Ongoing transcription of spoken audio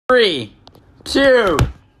3, 2,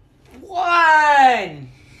 1.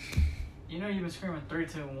 You know you've been screaming 3,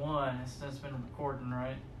 2, 1. It's been recording,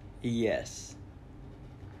 right? Yes.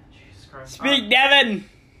 Jesus Christ. Speak, Devin.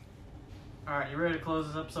 Alright, you ready to close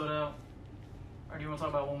this episode out? Or do you want to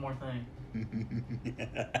talk about one more thing?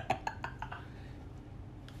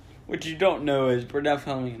 What you don't know is we're not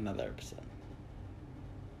filming another episode.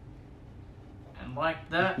 And like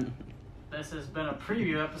that, this has been a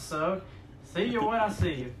preview episode. See you when I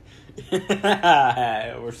see you.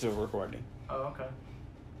 We're still recording. Oh, okay.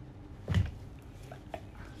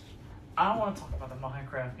 I don't want to talk about the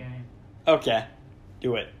Minecraft game. Okay.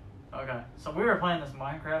 Do it. Okay, so we were playing this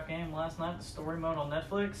Minecraft game last night, the story mode on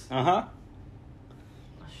Netflix. Uh-huh.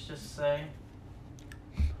 Let's just say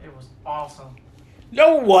it was awesome.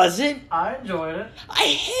 No, it wasn't. I enjoyed it. I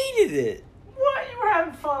hated it. What? You were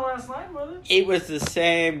having fun last night with it? It was the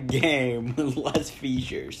same game with less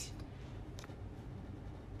features.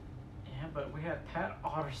 Yeah, but we had Pat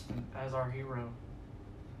Otterston as our hero.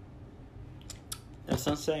 That's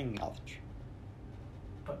not saying much.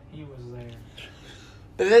 But he was there.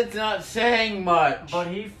 But that's not saying much. But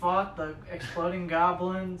he fought the exploding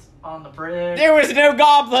goblins on the bridge. There was no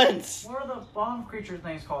goblins. What are the bomb creature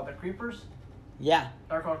things called? The creepers? Yeah.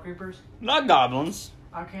 They're called creepers? Not goblins.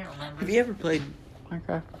 I can't remember. Have you ever played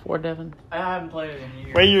Minecraft before, Devin? I haven't played it in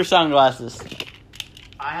years. Wear your sunglasses.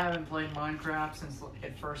 I haven't played Minecraft since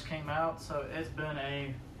it first came out, so it's been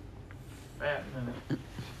a fat minute.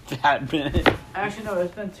 That minute. Actually, no,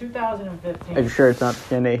 it's been 2015. Are you sure it's not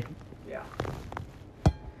skinny? Yeah.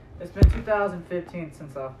 It's been 2015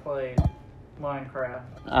 since I've played Minecraft.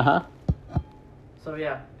 Uh-huh. So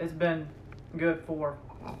yeah, it's been good for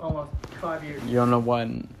almost 5 years. You don't know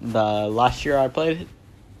when the last year I played it?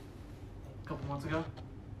 A couple months ago.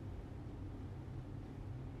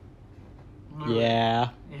 Yeah.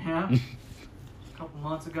 Yeah. A couple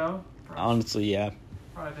months ago. Honestly, yeah.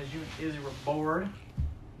 Probably because you and Izzy were bored.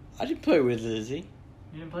 I didn't play with Izzy.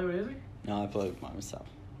 You didn't play with Izzy? No, I played with myself.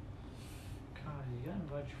 God, you gotta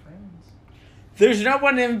invite your friends. There's no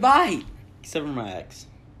one to invite except for my ex.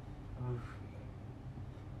 Oof.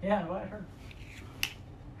 Yeah, invite her.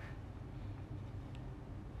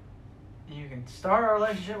 You can start a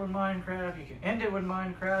relationship with Minecraft, you can end it with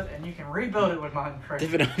Minecraft, and you can rebuild it with Minecraft.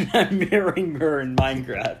 David, I'm not marrying her in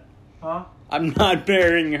Minecraft. Huh? I'm not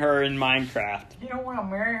marrying her in Minecraft. You don't want to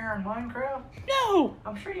marry her in Minecraft? No!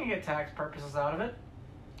 I'm sure you can get tax purposes out of it.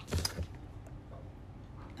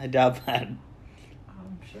 I doubt that.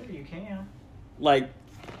 I'm sure you can. Like,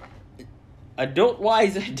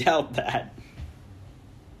 adult-wise, I doubt that.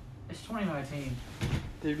 It's 2019.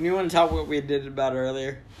 Did you want to talk what we did about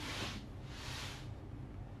earlier?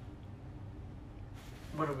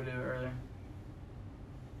 What did we do earlier?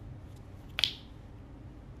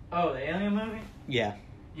 Oh, the Alien movie? Yeah.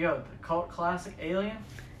 Yo, the cult classic Alien?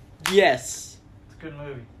 Yes. It's a good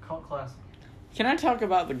movie. Cult classic. Can I talk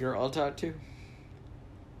about the girl I talked to?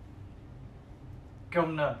 Go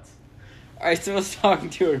nuts. Alright, so I was talking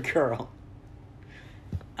to a girl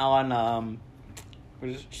on,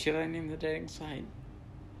 should I name the dating site?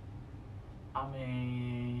 I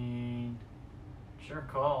mean, sure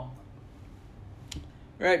call.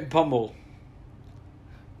 Right, Bumble.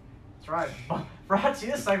 That's right.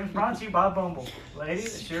 This segment's brought to you by Bumble. Ladies,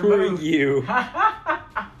 it's your Screw move. you. I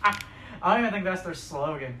don't even think that's their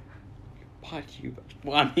slogan. What you?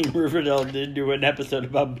 Well, I mean, Riverdale did do an episode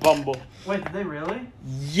about Bumble. Wait, did they really?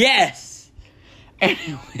 Yes! And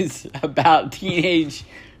it was about teenage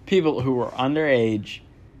people who were underage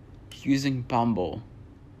using Bumble.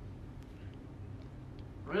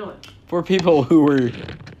 Really? For people who were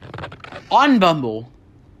on Bumble.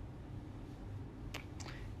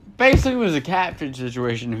 Basically, it was a catfish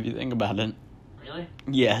situation if you think about it. Really?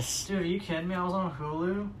 Yes. Dude, are you kidding me? I was on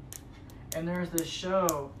Hulu, and there's this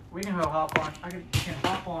show. We can hop on.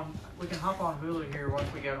 We can hop on Hulu here once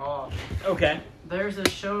we get off. Okay. There's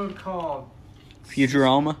this show called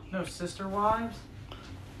Futurama? No, Sister Wives.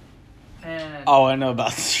 And Oh, I know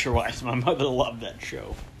about Sister Wives. My mother loved that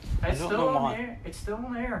show. it's I don't still know on why. the air. It's still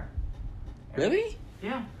on the air. Really?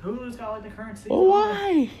 Yeah, Hulu's got like the current season. Well, on it.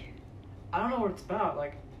 why? I don't know what it's about.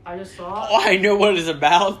 Like, I just saw it. Oh, I know what it's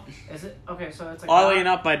about. Is it okay? So it's like Oddly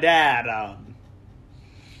enough, my dad,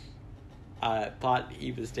 thought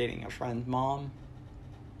he was dating a friend's mom.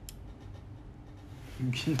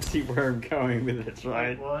 You can see where I'm going with this,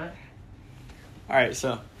 right? What? Alright,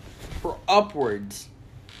 so, for upwards,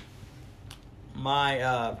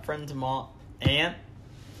 my friend's mom, aunt,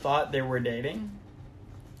 thought they were dating.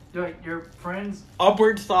 Like your friends?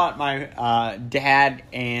 Upwards thought my dad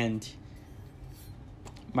and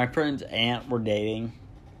my friend's aunt were dating.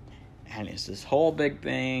 And it's this whole big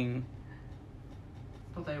thing.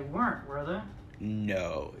 But they weren't, were they?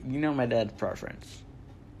 No. You know my dad's preference.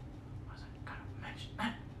 I wasn't gonna mention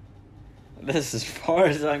that. This is as far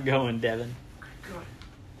as I'm going, Devin. Good.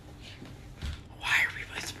 Why are we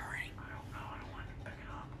whispering? I don't know. I don't want to pick it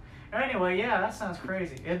up. Anyway, yeah, that sounds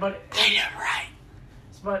crazy. Right.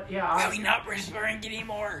 But yeah, Are we not whispering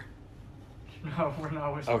anymore? No, we're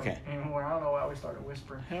not whispering Okay. anymore. I don't know why we started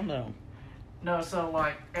whispering. I don't know. No, so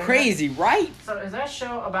like Crazy, right? So is that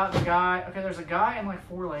show about the guy? Okay, there's a guy and like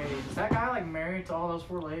 4 ladies. Is that guy like married to all those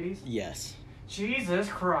 4 ladies? Yes. Jesus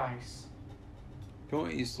Christ!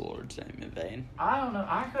 Don't use the Lord's name in vain. I don't know.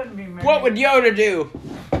 I couldn't be married. What would Yoda do?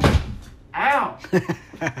 Ow!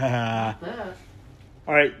 That.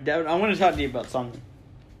 Alright, Devin, I want to talk to you about something.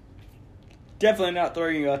 Definitely not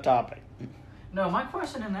throwing you off topic. No, my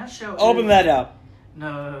question in that show. Open that up.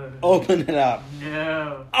 No. Open it up.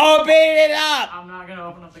 No. Open it up! I'm not gonna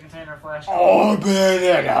open up the container of flashcards. Open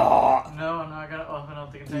it up! No, I'm not gonna open up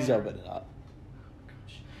the container. Please open it up.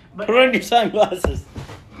 But Put on your sunglasses.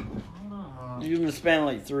 hold on. You're gonna spend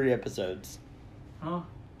like 3 episodes. Huh?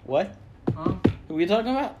 What? Huh? Who are we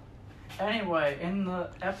talking about? Anyway, in the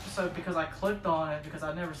episode, because I clicked on it because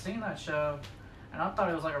I'd never seen that show, and I thought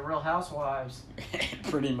it was like a Real Housewives. It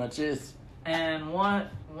pretty much is. And one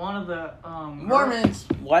of the Mormons!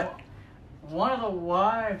 What? one of the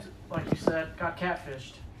wives, like you said, got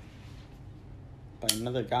catfished. By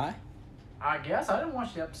another guy? I guess I didn't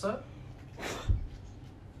watch the episode.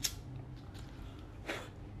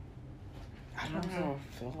 I don't know how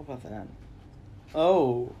I feel about that.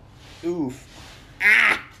 Oh. Oof.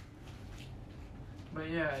 Ah! But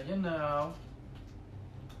yeah, you know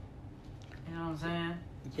what I'm saying?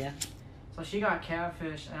 Yeah. So she got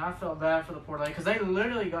catfished, and I felt bad for the poor lady because they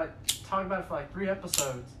literally got talked about it for like 3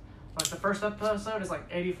 episodes. Like the first episode is like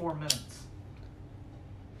 84 minutes.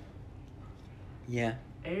 Yeah.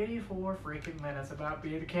 84 freaking minutes about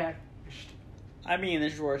being catfished. I mean,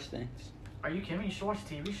 there's worse things. Are you kidding me? You should watch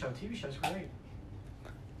a TV show. TV show's great.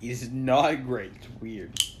 It's not great. It's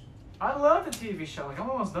weird. I love the TV show. Like I'm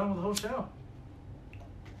almost done with the whole show.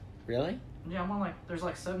 Really? Yeah, I'm on like there's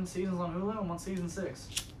like 7 seasons on Hulu. I'm on season 6.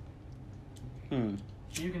 You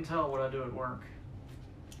can tell what I do at work.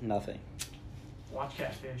 Nothing. Watch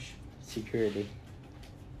Catfish. Security.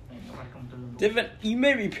 Ain't nobody come through the door. Devin, you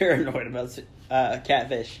may be paranoid about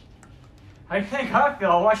catfish. How do you think I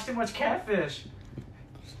feel? I watch too much Catfish.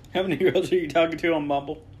 How many girls are you talking to on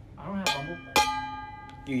Bumble? I don't have Bumble.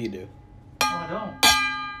 You do. No, I don't.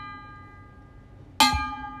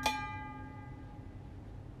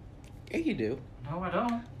 Yeah, you do. No, I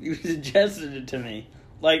don't. You suggested it to me.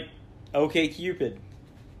 Like, okay, Cupid.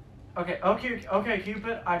 Okay,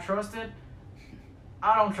 Cupid, I trust it.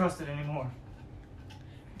 I don't trust it anymore.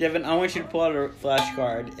 Devin, I want you to pull out a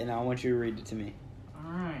flashcard, and I want you to read it to me.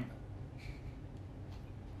 Alright.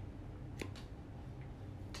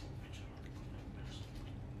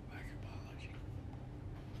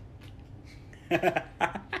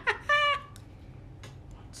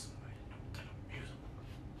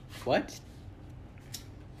 What?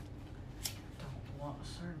 Don't want a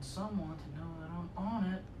certain someone to know that I'm on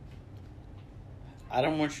it. I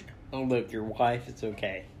don't want you... Oh, look, your wife, it's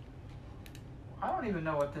okay. I don't even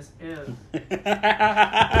know what this is.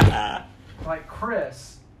 Like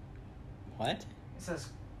Chris. What? It says,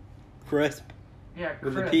 Crisp. yeah,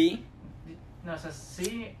 Chris. With a P? No, it says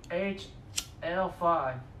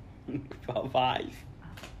CHL5. 5.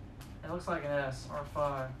 It looks like an S or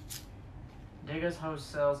 5. Diggas, host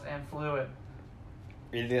cells, and fluid.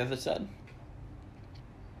 Read the other side.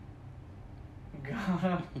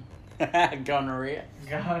 Gonorrhea.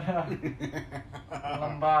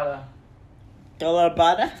 Lambada.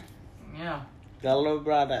 Galabada? Yeah.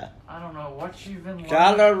 Galabada. I don't know what you've been learning.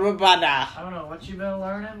 Galabada. I don't know what you've been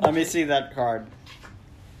learning. Let me see that card.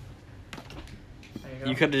 There you go.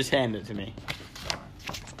 You could just hand it to me.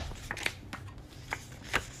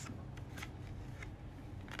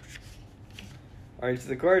 Alright, so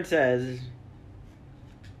the card says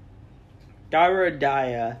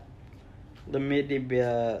Gyrodia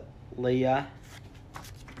Limidibilia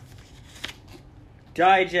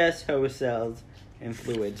digest host cells and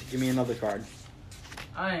fluids. Give me another card.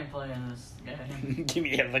 I ain't playing this game. Give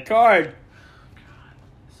me another card. God,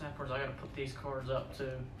 Sappers, I gotta put these cards up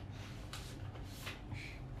too.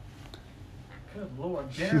 Good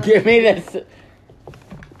lord, Jared. Give me this.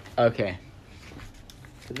 Okay.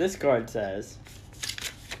 So this card says,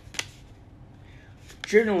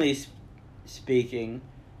 generally speaking,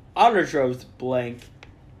 autotrophs blank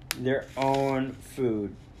their own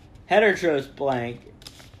food. Heterotrophs blank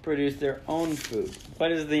produce their own food.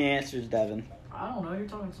 What is the answers, Devin? I I don't know. You're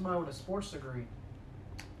talking to somebody with a sports degree.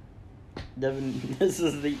 Devin, this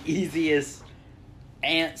is the easiest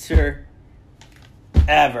answer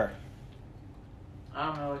ever. I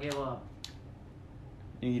don't know. I give up.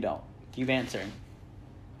 No, you don't. Keep answering.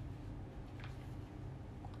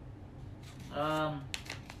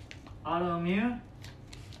 Autoimmune?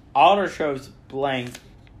 Otter shows blank.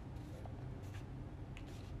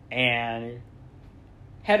 And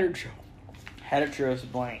heteros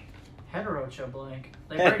blank. Heterocho blank.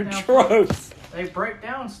 Heteros. They break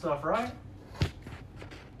down stuff, right?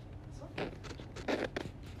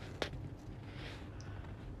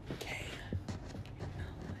 Okay.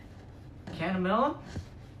 Can of melon?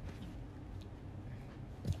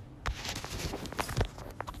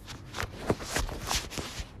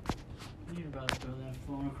 You're about to throw that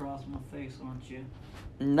phone across my face, aren't you?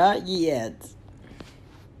 Not yet.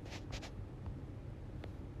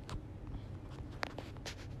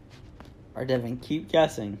 Or Devin, keep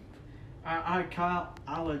guessing. Kyle,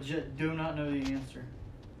 I legit do not know the answer.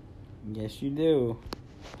 Yes, you do.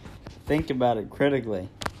 Think about it critically.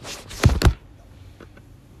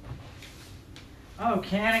 Oh,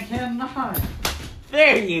 can cannot.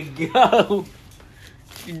 There you go.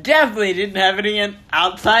 You definitely didn't have any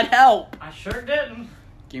outside help. I sure didn't.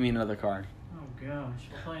 Give me another card. Oh gosh,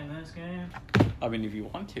 we're playing this game? I mean, if you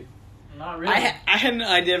want to. Not really. I had an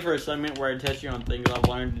idea for a segment where I test you on things I've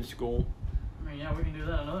learned in school. I mean, yeah, we can do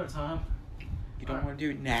that another time. You don't want to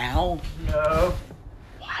do it now? No.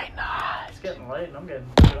 Why not? It's getting late and I'm getting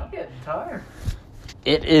tired.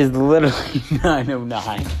 It is literally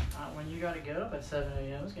 9:09. When you gotta get up at 7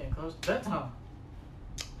 a.m., it's getting close to bedtime.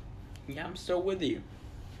 Yeah, I'm still with you.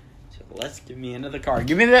 So let's give me another card.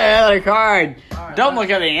 Give me the other card. Right, Don't look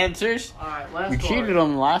at the answers. Alright, last You card. cheated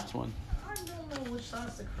on the last one. I don't know which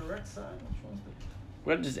side's the correct side. Which one's the...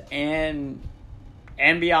 What does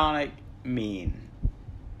ambionic mean?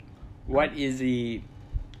 What is the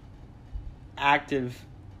active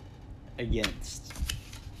against?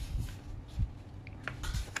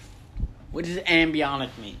 What does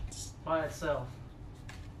ambionic mean? By itself.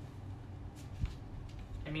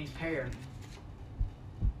 It means paired.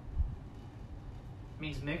 It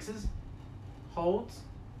means mixes, holds,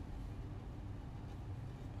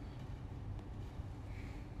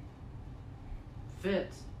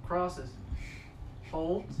 fits, crosses,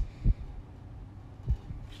 holds,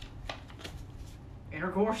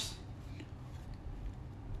 intercourse,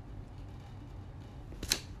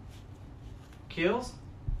 kills,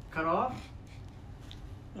 cut off.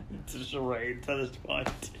 It's a charade to this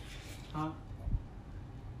point. Huh?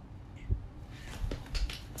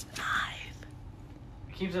 It's alive.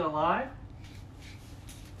 Keeps it alive.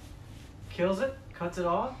 Kills it. Cuts it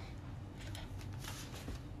off.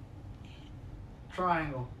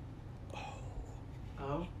 Triangle.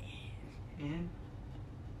 O. N.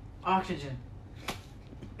 Oxygen.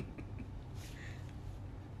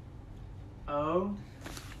 O.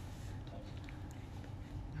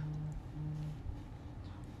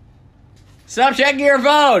 Stop checking your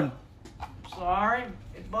phone! Sorry,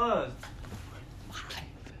 it buzzed.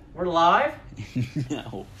 We're live?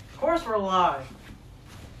 No. Of course we're live.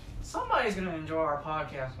 Somebody's gonna enjoy our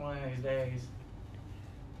podcast one of these days.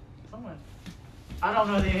 Someone. I don't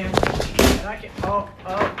know the answer. And I can't. Oh,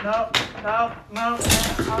 no.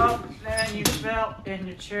 Oh, and you fell in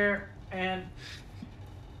your chair and.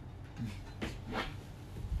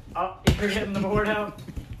 Oh, you're getting the board out.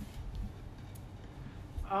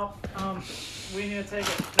 Oh, we need to take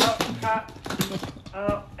it. No, cut.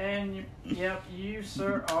 Oh, and you, yep, you,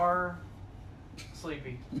 sir, are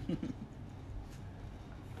sleepy.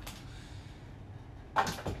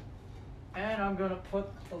 And I'm gonna put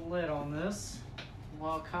the lid on this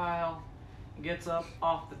while Kyle gets up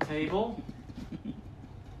off the table.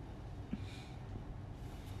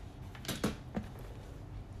 Oh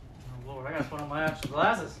Lord, I gotta put on my actual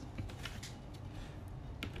glasses.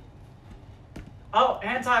 Oh,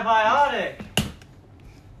 antibiotic!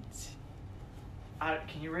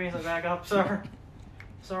 Can you raise it back up, sir?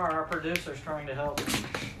 Sorry, our producer's trying to help.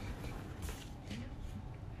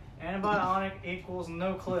 Antibiotic equals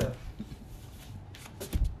no cliff.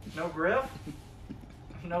 No griff?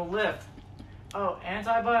 No lift. Oh,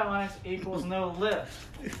 antibiotics equals no lift.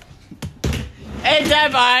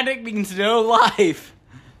 Antibiotic means no life.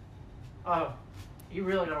 Oh, you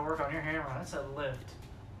really gotta work on your hammer. That said lift.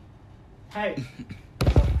 Hey,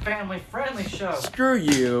 it's a family-friendly show. Screw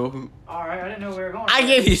you. Alright, I didn't know we were going. I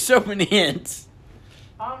gave you so many hints.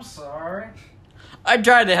 I'm sorry. I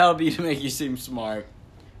tried to help you to make you seem smart.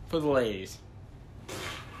 For the ladies.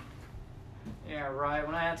 Yeah, right.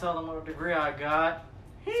 When I had to tell them what degree I got,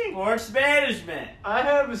 Sports management. I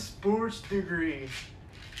have a sports degree.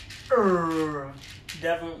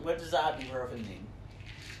 Devin, what does ibuprofen mean?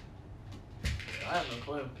 I have no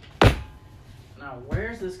clue. Now,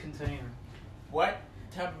 where's this container? What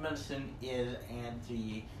type of medicine is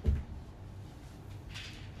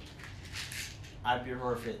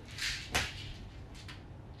ibuprofen?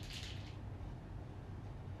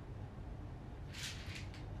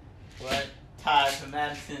 What type of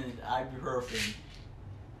medicine is ibuprofen?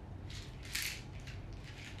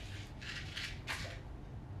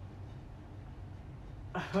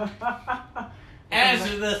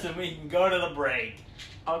 Answer this and we can go to the break.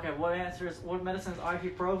 Okay, what medicine is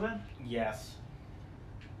ibuprofen? Yes.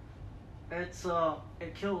 It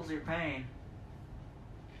kills your pain.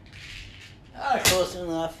 Close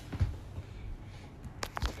enough.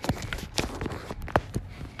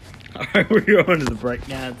 Alright, we're going to the break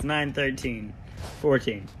now. It's 9:13.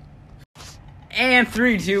 14. And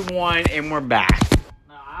 3, 2, 1, and we're back.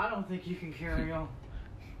 No, I don't think you can carry on.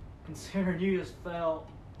 Considering you just fell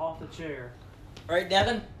off the chair. Alright,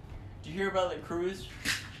 Devin, did you hear about the cruise?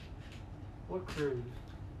 What cruise?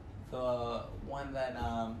 The one that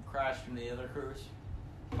crashed from the other cruise?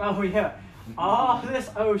 Oh yeah, all this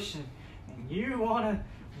ocean, and you want to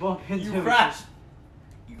bump into You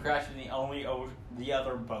crashed in the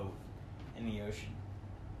other boat in the ocean.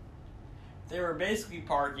 They were basically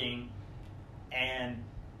parking, and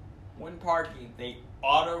when parking, they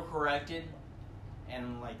auto-corrected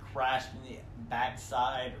and like crashed in the back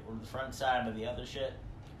side or the front side of the other ship.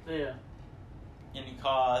 Yeah. And it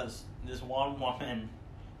caused this one woman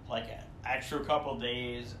like an extra couple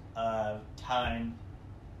days of time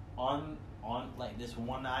on like this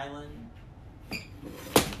one island. And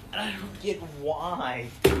I don't get why.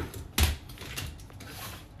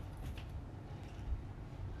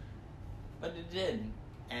 But it did.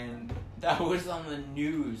 And that was on the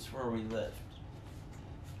news where we lived.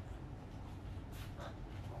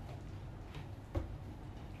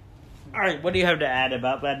 Alright, what do you have to add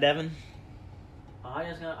about that, Devin? I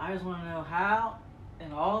just want to know how,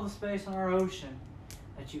 in all the space on our ocean,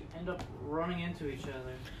 that you end up running into each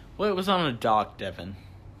other. Well, it was on a dock, Devin.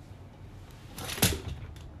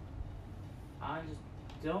 I just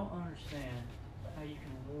don't understand how you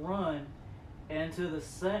can run into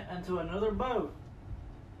another boat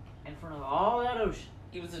in front of all that ocean.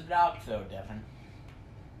 It was a dock, though, Devin.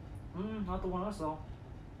 Not the one I saw.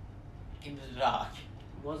 It was a dock.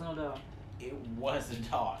 Wasn't a dock. It was a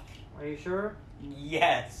dock. Are you sure?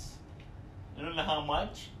 Yes. I don't know how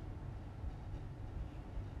much.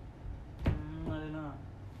 I did not.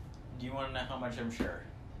 Do you want to know how much I'm sure?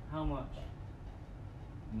 How much?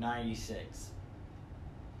 96.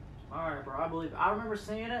 Alright, bro, I believe it. I remember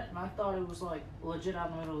seeing it, and I thought it was, like, legit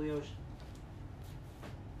out in the middle of the ocean.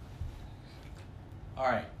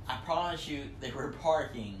 Alright, I promise you they were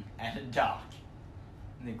parking at a dock,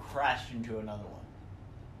 and they crashed into another one.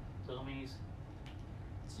 Dummies.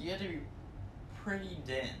 So you had to be pretty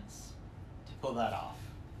dense to pull that off.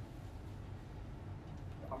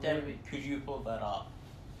 Devin, could you pull that off?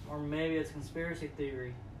 Or maybe it's a conspiracy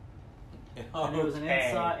theory. Okay. And it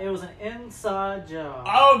was an inside job.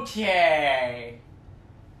 Okay.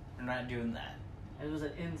 We're not doing that. It was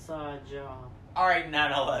an inside job. Alright,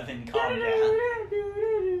 9/11, calm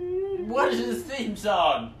down. What is this theme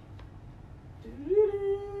song?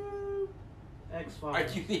 X-Files. Are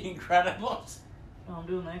you The Incredibles? No, I'm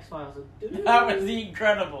doing the X-Files. That was The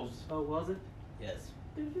Incredibles. Oh, was it? Yes.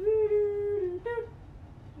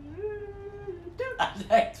 That's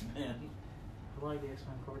X-Men. I like the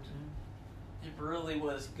X-Men cartoon. It really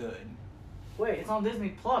was good. Wait, it's on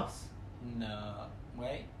Disney Plus. No.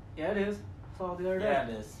 Wait. Yeah, it is. I saw it the other day. Yeah,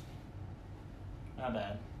 it is. Not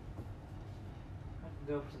bad. I can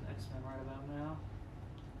go for some X-Men right about now.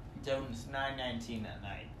 It's 9:19 at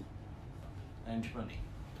night. 9:20.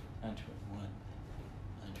 9:21.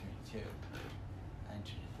 9:22.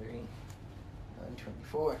 9:23.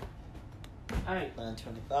 9:24. Hey,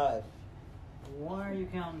 9:25. why are you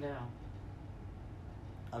counting down?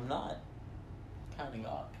 I'm not counting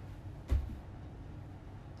up.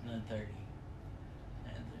 9:30.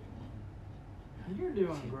 9:31. You're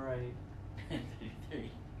doing great. 9:33.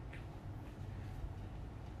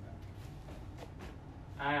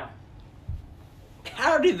 Ow.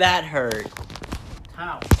 How did that hurt?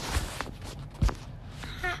 How?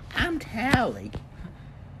 I'm Tally.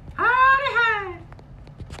 Howdy,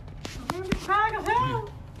 remember the pack of towel?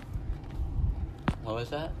 What was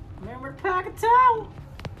that? Remember the pack of towel?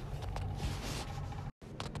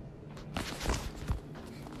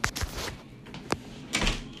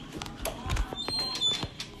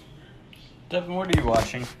 Devin, what are you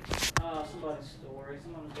watching? Some somebody's story.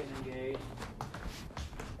 Someone's getting engaged.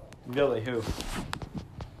 Billy who?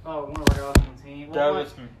 Oh, one of our guys on the team. Well,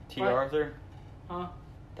 Douglas T. what? Arthur? Huh?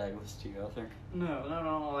 Douglas T. Arthur.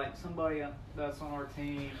 No, like somebody that's on our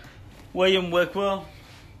team. William Wickwell?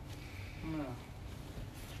 No.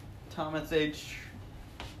 Thomas H.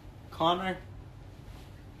 Connor?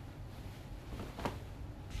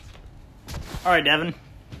 Alright, Devin.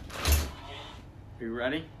 Are you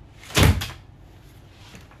ready?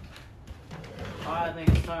 I think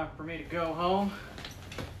it's time for me to go home.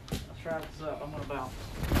 Let's wrap this up. I'm gonna bounce.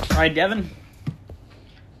 Alright, Devin.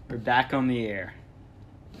 We're back on the air.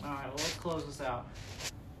 Alright, well, let's close this out.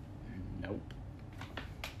 Nope.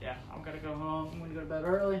 Yeah, I'm gonna go home. I'm gonna go to bed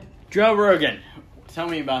early. Joe Rogan. Tell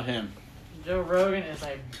me about him. Joe Rogan is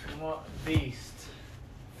a beast.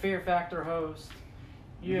 Fear Factor host.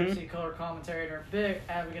 UFC color commentator. Big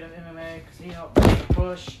advocate of MMA because he helped make the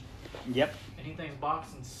push. Yep. And he thinks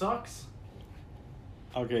boxing sucks.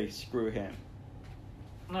 Okay, screw him.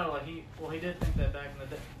 No, like he did think that back in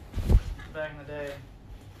the day. Back in the day.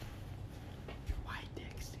 Your wife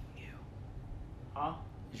texting you. Huh?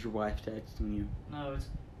 Is your wife texting you? No, it's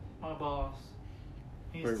my boss.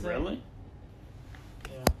 He's Wait, saying- really?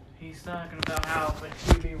 Yeah. He's talking about how the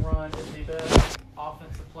QB run is the best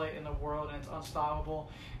offensive play in the world and it's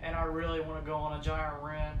unstoppable. And I really want to go on a giant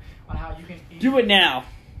rant on how you can eat. Do it now.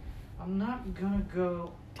 I'm not gonna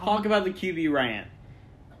go. Talk about the QB rant.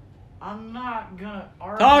 I'm not gonna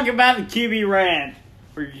argue. Talk about the QB rant.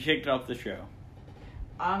 Or you kicked off the show.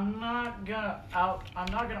 I'm not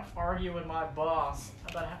gonna argue with my boss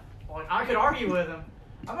about how. Like, I could argue with him.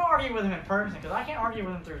 I'm gonna argue with him in person because I can't argue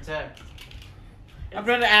with him through text. I'm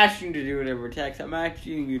not asking you to do it over text. I'm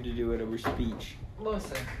asking you to do it over speech.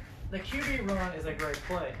 Listen, the QB run is a great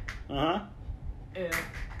play. Uh-huh. In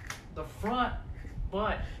the front,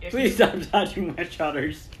 but if Please stop touching my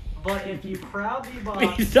shutters. But if you crowd the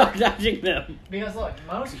box, Please stop touching them. because look,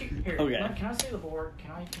 most here. Okay. Can I see the board?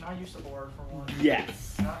 Can I use the board for one?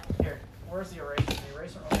 Yes. Here. Where's the eraser? The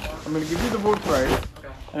eraser on the board? I'm going to give you the board first, Okay.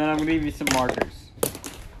 and then I'm going to give you some markers.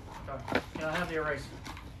 Okay. Can I have the eraser?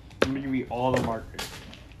 I'm going to give you all the markers.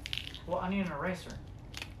 Well, I need an eraser.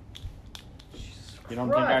 You don't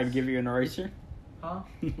think I'd give you an eraser? Huh?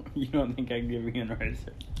 You don't think I'd give you an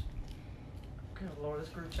eraser? Good Lord, this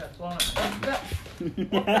group chat's blowing up.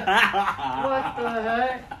 What the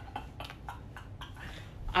heck?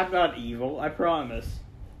 I'm not evil, I promise.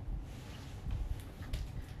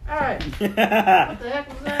 Alright. What the heck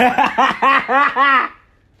was that?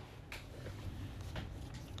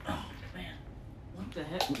 Oh, man. What the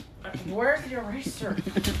heck? Where's the eraser?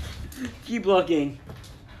 Keep looking.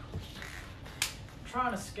 I'm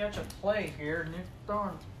trying to sketch a play here, and you're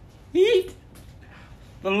throwing. Eat.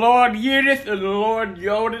 The Lord yieldeth and the Lord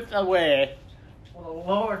yodeth away. Well, the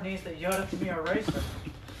Lord needs to yod to me eraser.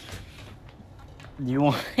 You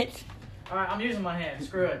want it? Alright, I'm using my hand.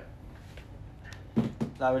 Screw it.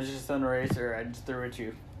 That was just an eraser. I just threw it at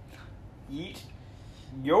you. Yeet.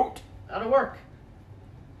 Yote. That'll work.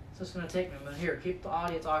 It's just gonna take me a minute. Here, keep the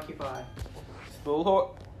audience occupied.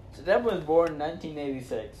 So Deb was born in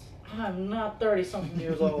 1986. I'm not 30-something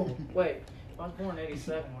years old. Wait, if I was born in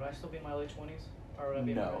 87, would I still be in my late 20s? Or would I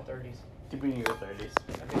be in my No. mid-30s? Could be in your 30s.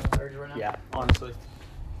 I'd be in my 30s right now? Yeah, honestly.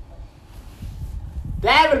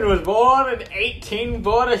 Davin was born in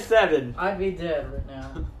 1847. I'd be dead right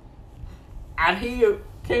now. And he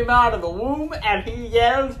came out of the womb and he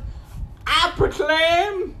yelled, I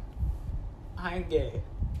proclaim I'm gay.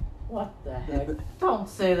 What the heck? Don't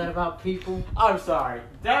say that about people. I'm sorry.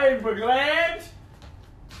 Davin proclaimed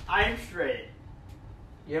I'm straight.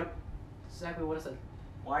 Yep. Exactly what I said.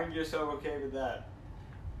 Why are you so okay with that?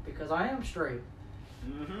 Because I am straight.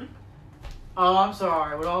 Mm-hmm. Oh, I'm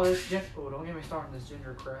sorry. With all this oh, don't get me started on this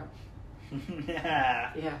gender crap.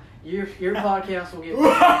 Yeah. Yeah. Your podcast will get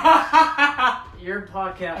your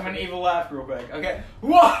podcast I'm will an get- evil laugh real quick. Okay.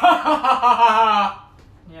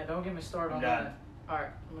 Yeah, don't get me started on Done. that. Alright,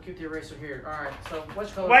 I'm gonna keep the eraser here. Alright, so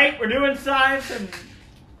which color? Wait, we're doing science and...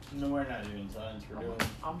 No, we're not doing science. We're doing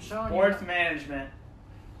I'm showing sports you management.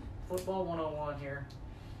 football 101 here.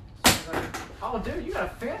 Oh, dude, you got a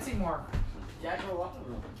fancy marker. Yeah, I got a lot of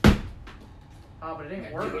them. Oh, but it ain't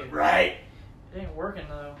Do working. it right. It ain't working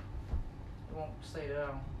though. It won't stay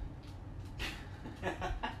down.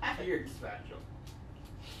 You're special.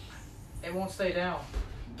 It won't stay down.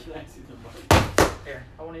 Can I see the marker? Here,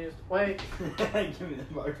 I want to use. Wait. Give me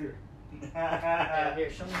the marker. Yeah,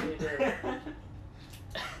 here, show me what you did.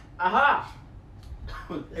 Aha!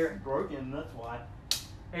 This Here. is broken, that's why.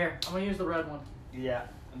 Here, I'm gonna use the red one. Yeah,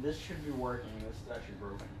 and this should be working. This is actually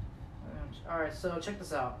broken. Alright, so check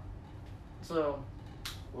this out. So,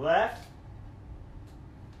 Left,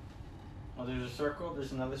 Oh, there's a circle.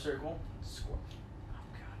 There's another circle. Square. Oh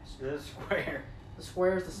god. There's a square. The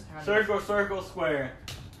square is the Circle, circle, square.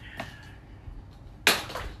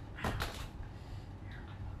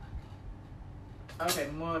 Okay,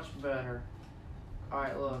 much better.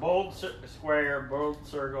 Alright, look. Bold square, bold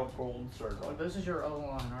circle, bold circle. Look, this is your O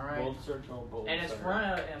line, alright? Bold circle, bold And it's circle. run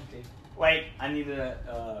out of empty. Wait, I need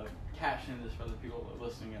to caption this for the people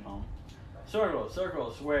listening at home. Circle,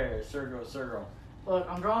 circle, square, circle, circle. Look,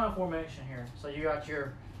 I'm drawing a formation here. So you got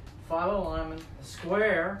your 5 alignment. The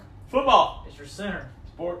square Football. is your center.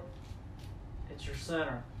 Sport. It's your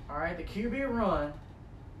center. Alright, the QB run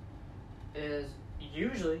is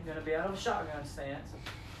usually going to be out of a shotgun stance.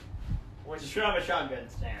 Which Just have a shotgun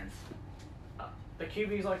stance. the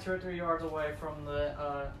QB is like 2 or 3 yards away from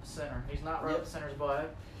the center. He's not right at the center's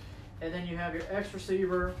butt. And then you have your X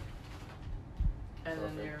receiver. And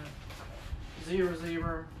then your Z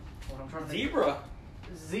receiver. What I'm trying to think. Zebra.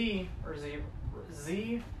 Z or Z.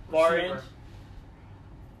 Z Far receiver. end.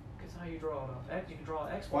 That's how you draw it up. X, you can draw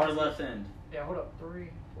X, Y, Far Z. left end. Yeah, hold up. 3,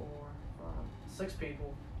 4, 5, 6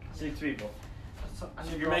 people. 6 people. So I need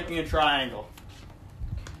So to you're draw making a triangle.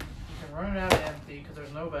 You can run it out empty because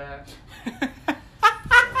there's no back.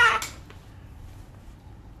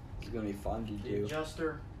 It's gonna be fun to The do.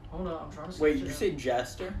 adjuster. Hold on, I'm trying to. Wait, sketch did you it say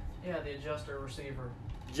jester? Yeah, the adjuster receiver.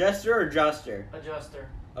 Jester or juster? Adjuster.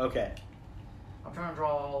 Okay. I'm trying to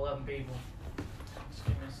draw all 11 people. Just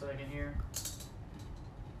give me a second here.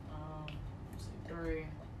 Let's see, 3,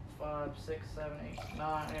 5, 6, 7, 8, 9.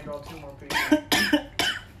 I need to draw 2 more people.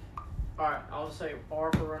 Alright, I'll just say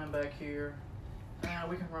R for running back here.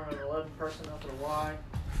 We can run an 11 personnel to the Y.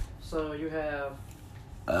 So you have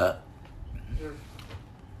your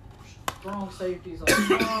strong safeties on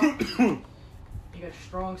top. You got your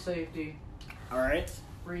strong safety, Alright.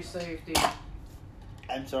 free safety.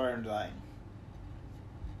 I'm sorry I'm dying.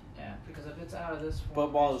 Yeah, because if it's out of this one,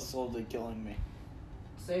 Football is slowly killing me.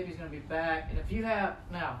 safety's going to be back. And if you have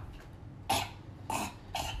now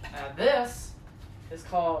this is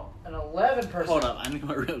called an 11 personnel. Hold up, I need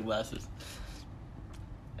my real glasses.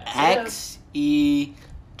 This- XEG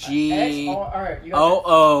X, alright, you got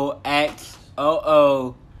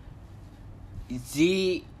OOXOOZ.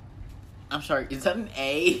 I'm sorry, is that an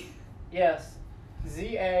A? yes.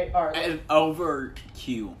 ZA. Alright. And over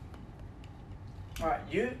Q. Alright,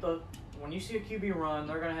 when you see a QB run,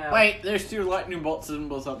 they're gonna have Wait, there's 2 lightning bolt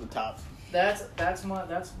symbols at the top. that's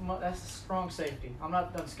strong safety. I'm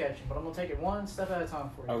not done sketching, but I'm gonna take it one step at a time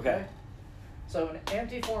for you. Okay. So an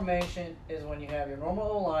empty formation is when you have your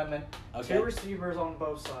normal alignment, Okay. 2 receivers on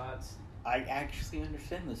both sides. I actually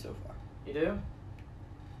understand this so far. You do?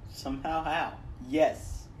 Somehow, how?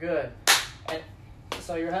 Yes. Good. And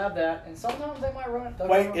so you have that, and sometimes they might run it.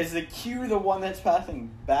 Wait, is the Q the one that's passing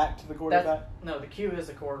back to the quarterback? No, the Q is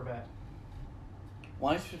the quarterback.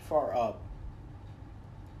 Why is it far up?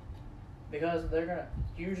 Because they're gonna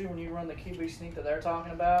usually when you run the QB sneak that they're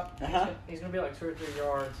talking about, he's gonna be like 2 or 3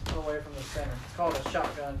 yards away from the center. It's called a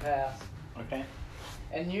shotgun pass. Okay.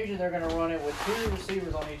 And usually they're gonna run it with 2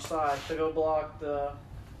 receivers on each side to go block the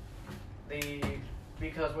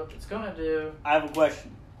because what it's gonna do. I have a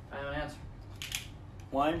question. I have an answer.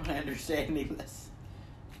 Why am I understanding this?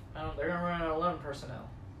 They're gonna run out 11 personnel.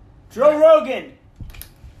 Joe Rogan!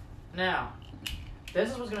 Now, this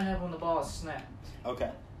is what's gonna happen when the ball is snapped. Okay.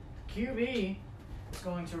 QB is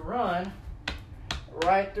going to run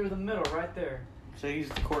right through the middle, right there. So he's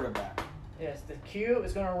the quarterback. Yes, the Q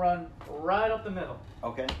is going to run right up the middle.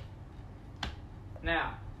 Okay.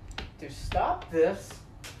 Now, to stop this,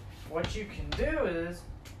 what you can do is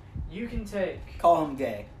you can take. Call him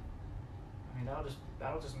gay. I mean,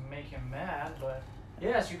 that'll just make him mad, but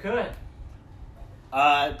yes, you could.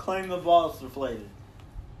 Claim the ball's deflated.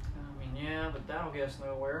 I mean, yeah, but that'll get us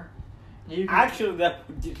nowhere. You can, Actually, that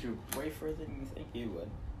would get you way further than you think you would.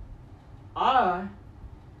 I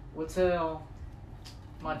would tell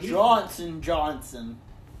my defense Johnson.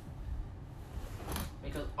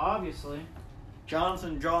 because obviously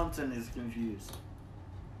Johnson is confused.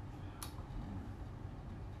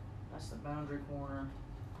 that's the boundary corner.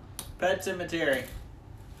 Pet Cemetery.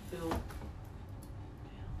 Phil.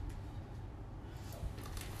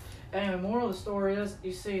 Anyway, moral of the story is,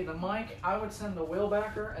 you see, the Mike, I would send the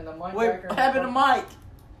wheelbacker and the Mike Wait, backer. what happened to Mike?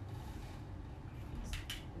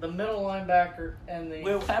 The middle linebacker and the.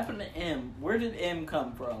 Wait, what happened to M? Where did M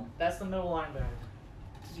come from? That's the middle linebacker.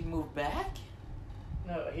 Did he move back?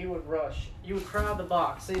 No, he would rush. You would crowd the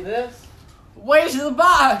box. See this? Where's the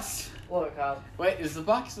box? Look, Kyle. Wait, is the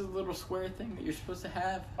box a little square thing that you're supposed to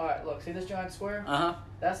have? Alright, look. See this giant square? Uh-huh.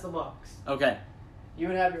 That's the box. Okay. You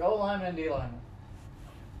would have your O lineman and D lineman.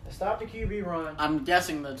 to stop the QB run. I'm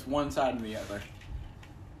guessing that's one side and the other.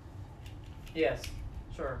 Yes,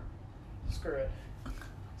 sure. Screw it.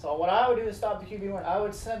 So what I would do to stop the QB run, I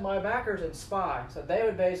would send my backers and spy. So they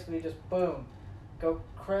would basically just boom, go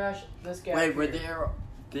crash this guy. Wait, were they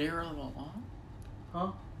there all along?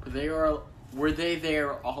 Huh? Were they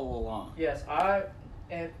there all along? Yes,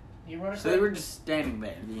 if you run a So they were just standing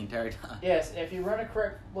there the entire time. Yes, if you run a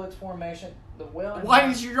correct blitz formation, Why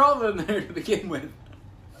did you draw them there to begin with?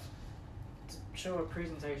 To show a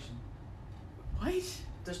presentation. What?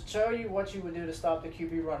 To show you what you would do to stop the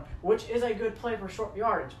QB run, which is a good play for short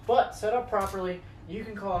yardage. But set up properly, you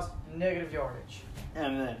can cause negative yardage.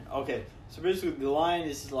 And then, okay, so basically the line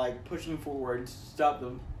is like pushing forward to stop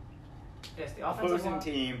the Yes, the offensive opposing line,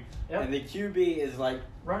 team, Yep. and the QB is like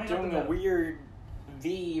running up doing the a middle. weird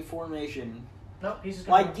V formation. Nope, he's just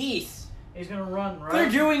gonna Like geese. He's gonna run right.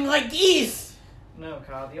 They're doing like geese! No,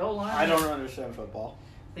 Kyle. The O line. I don't understand football.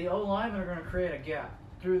 The O linemen are gonna create a gap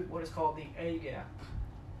through what is called the A gap.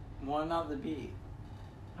 Why not the B?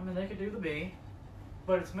 I mean, they could do the B,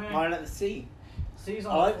 but it's man. Why not the C? C's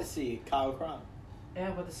I on. like the C. Kyle Crum.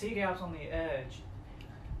 Yeah, but the C gap's on the edge.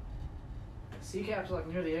 C gap's like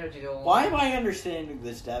near the edge of the O line. Why am I understanding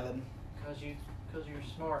this, Devin? Because you're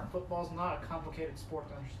smart. Football's not a complicated sport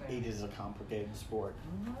to understand. It is a complicated sport.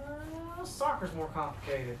 Soccer's more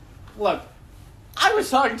complicated. Look, I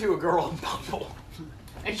was talking to a girl in Bumble,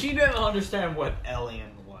 and she didn't understand what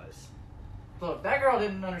alien was. Look, that girl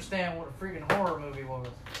didn't understand what a freaking horror movie was.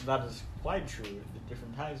 That is quite true. The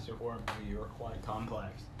different types of horror movie are quite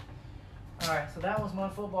complex. Alright, so that was my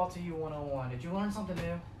football to you 101. Did you learn something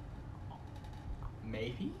new?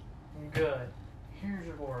 Maybe? Good. Here's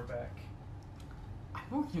your quarterback. I'm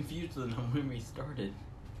more confused than when we started.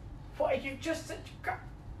 What? You just said you got...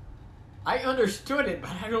 I understood it,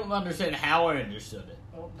 but I don't understand how I understood it.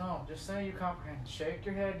 Well, no. Just say you comprehend. Shake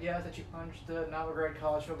your head, yes, that you understood, and I'm a great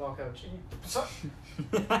college football coach.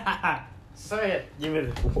 Say it. Give it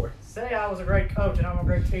a 4. Say I was a great coach and I'm a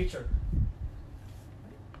great teacher.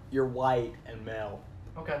 You're white and male.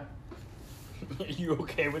 Okay. Are you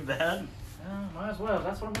okay with that? Might as well.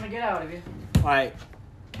 That's what I'm going to get out of you. Alright.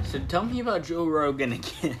 So tell me about Joe Rogan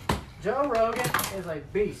again. Joe Rogan is a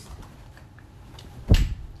beast.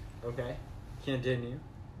 Okay. Continue.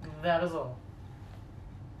 That is all.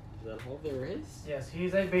 Is that all there is? Yes,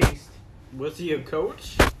 he's a beast. Was he a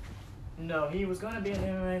coach? No, he was going to be an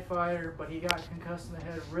MMA fighter, but he got concussed in the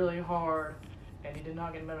head really hard, and he did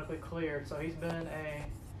not get medically cleared. So he's been a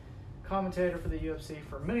commentator for the UFC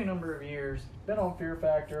for a many number of years. Been on Fear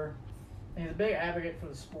Factor. And he's a big advocate for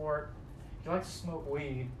the sport. He likes to smoke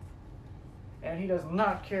weed. And he does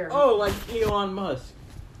not care. Oh, like Elon Musk.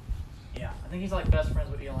 Yeah, I think he's like best friends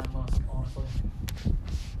with Elon Musk, honestly.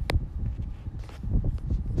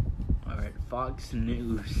 Alright, Fox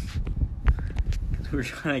News. We're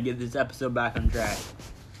trying to get this episode back on track.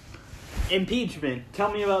 Impeachment. Tell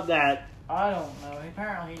me about that. I don't know.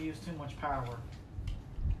 Apparently he used too much power.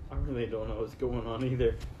 I really don't know what's going on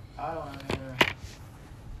either. I don't know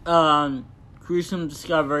either. Gruesome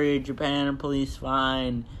discovery. Japan police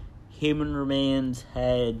find human remains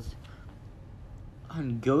heads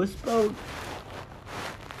on ghost boat,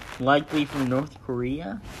 likely from North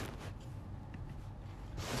Korea.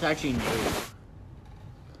 It's actually new.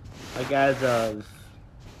 Like as of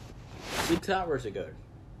 6 hours ago.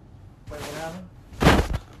 Wait, what happened?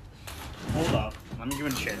 Hold up. Let me give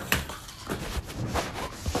it a chair.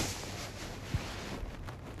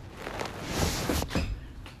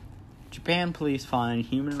 Japan police find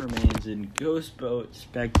human remains in ghost boat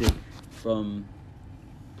suspected from...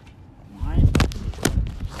 What?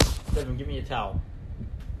 Devin, give me a towel.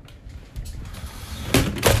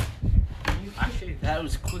 Actually, that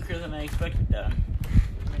was quicker than I expected that. I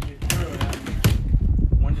mean, you threw it at me.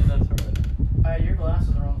 When did that start? Your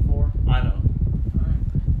glasses are on the floor. I know.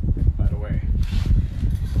 Alright. By the way.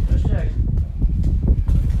 Just check.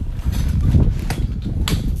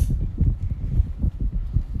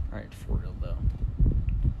 Alright, for real though.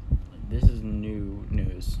 This is new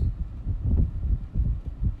news.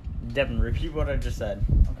 Devin, repeat what I just said.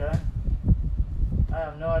 Okay. I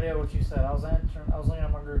have no idea what you said. I was looking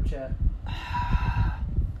at my group chat.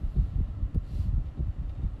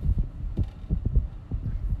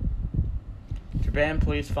 Japan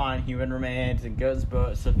police find human remains in ghost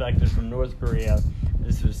boat suspected from North Korea.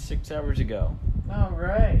 This was 6 hours ago. Oh,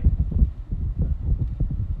 right.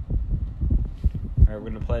 Alright, we're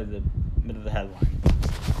gonna play the bit of the headline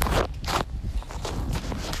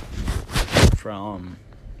from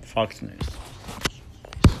Fox News.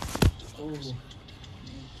 Ooh.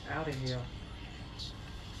 Out of here.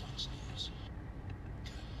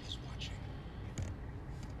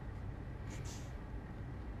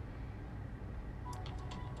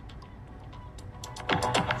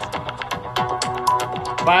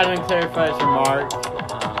 Biden clarifies remark.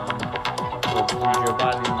 Joe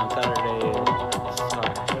Biden on Saturday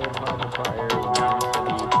sought to clarify the prior remarks that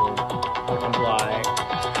he will comply.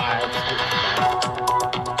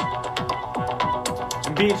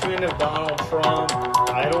 Impeachment of Donald Trump.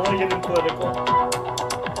 I don't want to get into political. Well,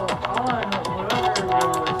 all I know, whatever it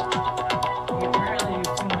was, he apparently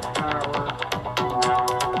used too much power,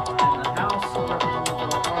 and the House of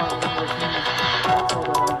Representatives are members. That's all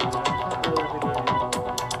that I know. It's not really a big deal.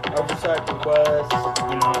 Oversight requests,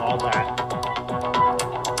 all that.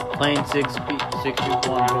 Plane six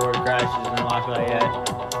people on board crashes in Lafayette.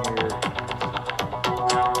 Here.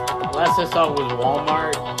 Last I saw was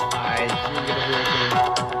Walmart. I didn't get a real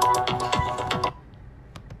thing.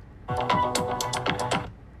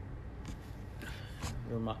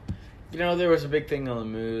 There was a big thing on the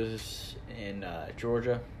news in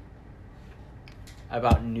Georgia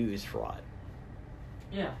about news fraud.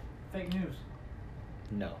 Yeah, fake news.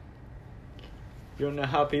 No. You don't know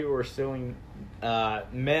how people were stealing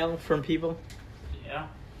mail from people? Yeah.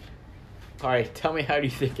 Alright, tell me, how do you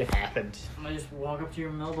think it happened? I'm gonna just walk up to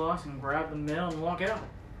your mailbox and grab the mail and walk out.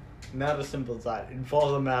 Not as simple as that. It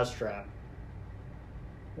involves a mousetrap.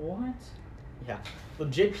 What? Yeah.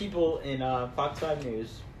 Legit people in Fox 5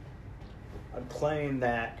 News are claiming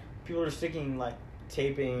that people are sticking,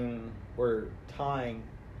 taping or tying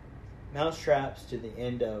mousetraps to the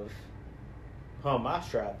end of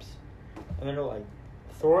mousetraps. And they're,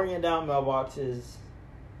 throwing it down mailboxes,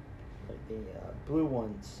 the blue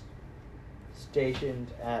ones,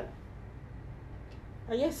 stationed at,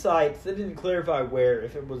 I guess, sites. They didn't clarify where,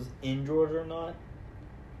 if it was in Georgia or not.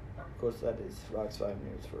 Of course, that is Fox 5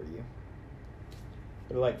 News for you.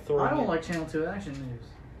 They're, throwing I don't like Channel 2 Action News.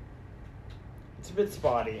 It's a bit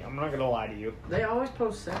spotty. I'm not going to lie to you. They always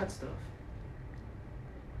post sad stuff.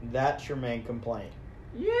 That's your main complaint.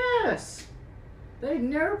 Yes! They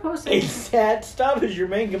never post Hey, sad stuff is your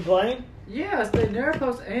main complaint? Yes, they never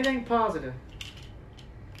post anything positive.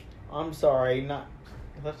 I'm sorry,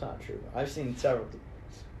 that's not true. I've seen several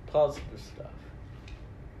positive stuff.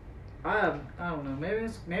 I don't know.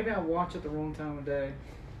 Maybe I watch it the wrong time of day.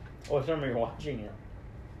 What time are you watching it?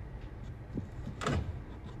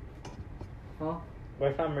 Huh?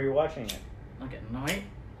 What time are you watching it? Like at night?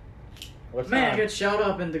 What time? Man, I get shot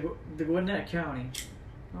up in the Gwinnett County.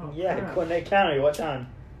 Oh, yeah, crap. Gwinnett County. What time?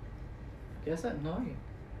 Guess at night.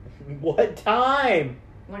 What time?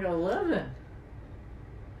 Like 11.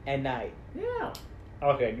 At night. Yeah.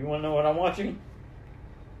 Okay, do you want to know what I'm watching?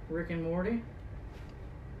 Rick and Morty.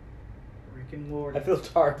 Rick and Morty. I feel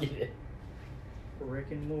targeted.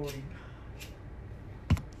 Rick and Morty.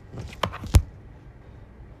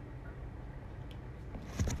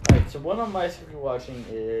 Alright, so what I'm basically watching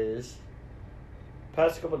is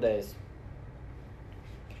past couple days.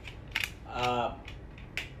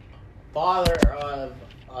 Father of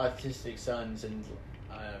autistic sons, and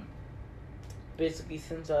basically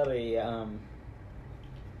sends out a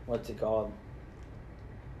what's it called?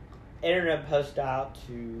 Internet post out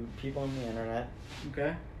to people on the internet.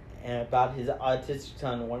 Okay. And about his autistic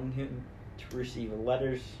son, wanting him to receive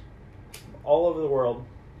letters from all over the world,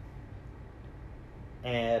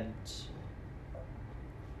 and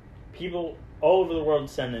people all over the world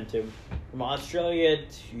send them to him, from Australia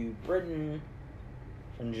to Britain,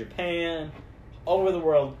 from Japan, all over the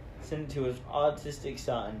world, send it to his autistic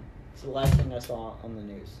son. It's the last thing I saw on the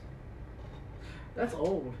news. That's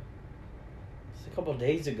old. It's a couple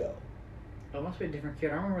days ago. That must be a different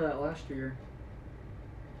kid. I remember that last year.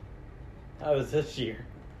 How was this year?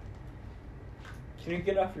 Can you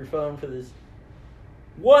get off your phone for this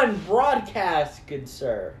one broadcast, good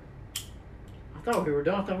sir? I thought we were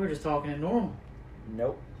done. I thought we were just talking in normal.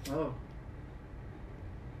 Nope. Oh.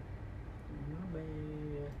 My bad.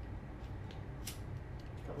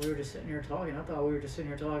 I thought we were just sitting here talking. I thought we were just sitting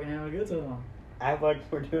here talking and having a good time. Act like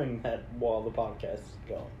we're doing that while the podcast is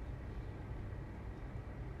going.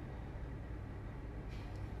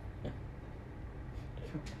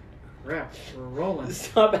 Crap, we're rolling.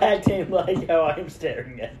 Stop acting like how I'm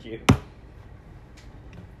staring at you.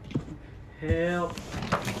 Help.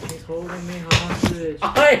 He's holding me hostage.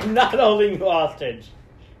 I am not holding you hostage.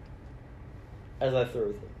 As I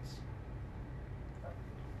throw things.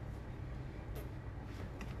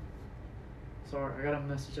 Sorry, I got a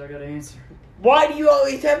message I gotta answer. Why do you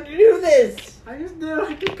always have to do this? I just do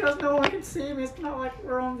it because no one can see me. It's not like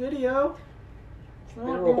we're on video. It's not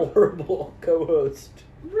You're a horrible co-host.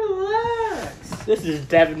 Relax. This is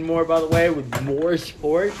Devin Moore, by the way, with More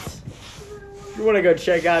Sports. If you want to go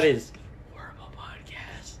check out his horrible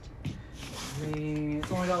podcast. I mean,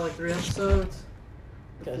 it's only got like 3 episodes.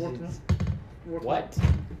 The Because fourth it's- one- What?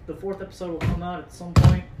 The the 4th episode will come out at some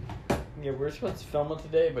point. Yeah, we're supposed to film it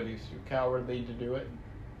today, but he's too cowardly to do it.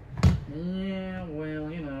 Yeah,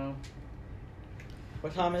 well, you know.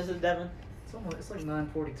 What time is it, Devin? It's like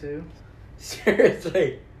 9:42.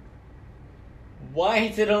 Seriously. Why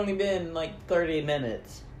has it only been like 30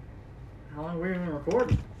 minutes? How long have we been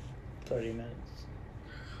recording? 30 minutes.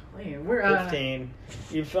 Man, we're at 15.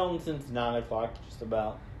 You've filmed since 9 o'clock, just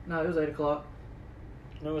about. No, it was 8 o'clock.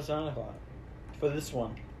 No, it's 9 o'clock. For this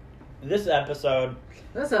one. This episode.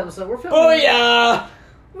 This episode, we're filming. Booyah!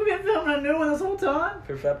 We've been filming a new one this whole time.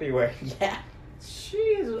 For February. Yeah.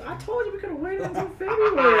 Jesus, I told you we could have waited until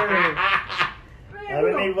February. I'm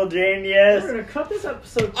an evil genius. We're going to cut this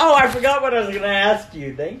episode. Oh, I forgot what I was going to ask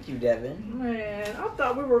you. Thank you, Devin. Man, I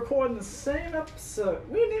thought we were recording the same episode.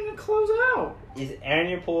 We didn't even close out. Is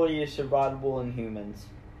aneuploidy survivable in humans?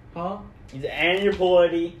 Huh? Is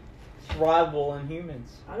aneuploidy survivable in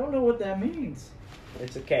humans? I don't know what that means.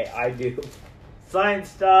 It's okay, I do. Science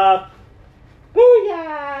stuff.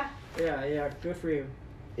 Booyah! Yeah, good for you.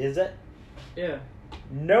 Is it? Yeah.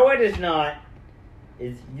 No, it is not.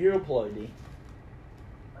 It's euploidy.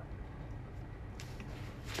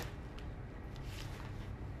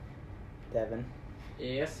 Devin,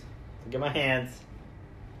 Yes. look at my hands.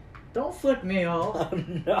 Don't flick me off.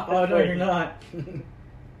 I'm not. Oh, no, you're not.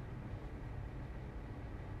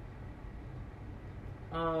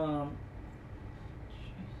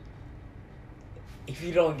 If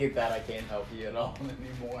you don't get that, I can't help you at all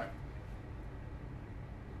anymore.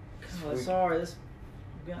 God, sorry, I've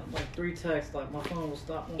got like 3 texts, like my phone will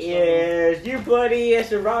stop. Is euploidy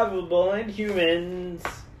survivable in humans?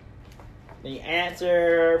 The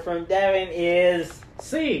answer from Devin is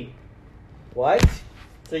C. what?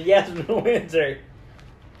 It's a yes or no answer.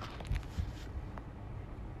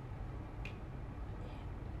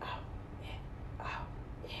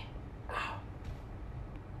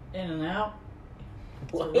 In and Out.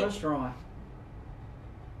 It's What? a restaurant.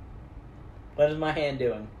 What is my hand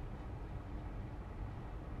doing?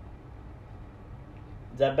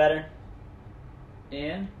 Is that better?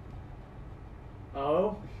 N.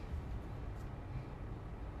 O.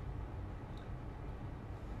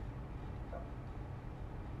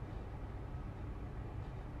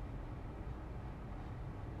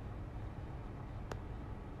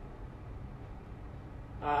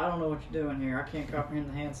 I don't know what you're doing here. I can't comprehend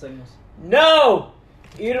the hand signals. No!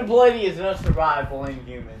 Euploidy is not survivable in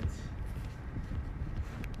humans.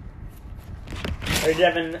 Alright,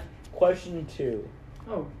 Devin, question 2.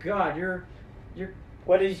 Oh God, you're.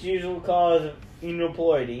 What is the usual cause of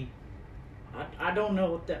euploidy? I don't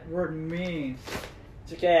know what that word means.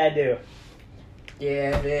 It's okay, I do.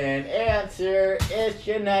 Give an answer. It's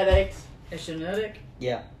genetics. It's genetic.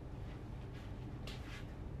 Yeah.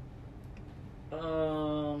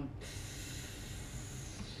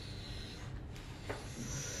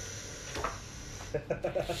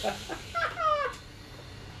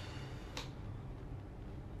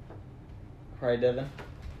 Alright, Devin.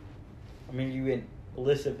 I'm gonna give you a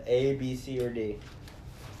list of A, B, C, or D.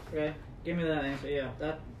 Okay, give me that answer. Yeah,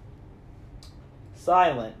 that.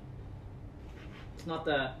 Silent. It's not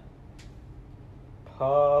that.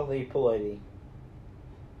 Polyploidy.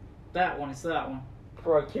 That one. It's that one.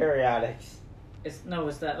 Prokaryotics. It's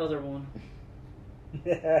that other one.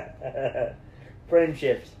 Frame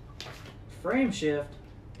shift. Frame shift.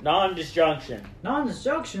 Non-disjunction.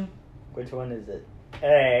 Non-disjunction. Which one is it?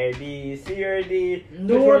 A, B, C, or D?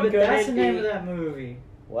 Norbit, that's the name of that movie.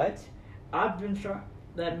 What? I've been trying.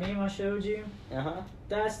 That meme I showed you. Uh-huh.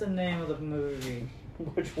 That's the name of the movie.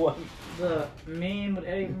 Which one? The meme with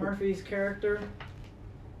Eddie Murphy's character.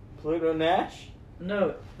 Pluto Nash?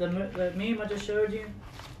 No, the meme I just showed you.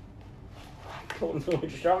 I don't know what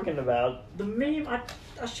you're talking about. The meme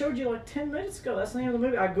I showed you like 10 minutes ago. That's the name of the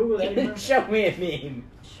movie. I googled Eddie Murphy. Show me a meme.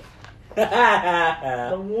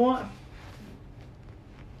 The one.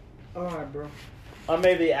 Alright, bro. I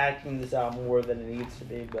may be acting this out more than it needs to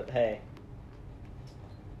be, but hey.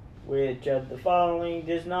 Which of the following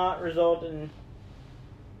does not result in...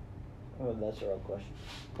 Oh, that's the wrong question.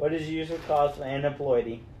 What is the usual cause of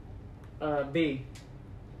aneuploidy? B.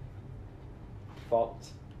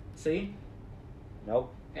 False. C.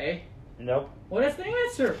 Nope. A. Nope. What is the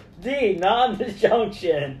answer? D.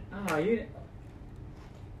 Non-disjunction. Ah, you.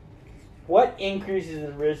 What increases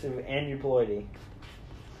the risk of aneuploidy?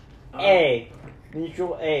 A.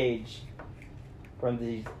 Mutual age.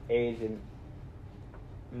 Parentheses. Age and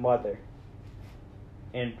mother.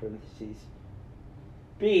 In parentheses.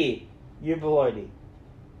 B. Euploidy.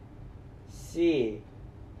 C.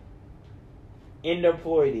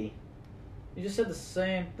 Endoploidy. You just said the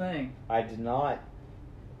same thing. I did not.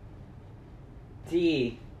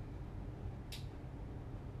 D.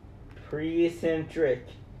 Precentric.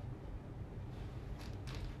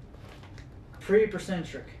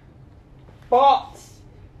 Precentric. False.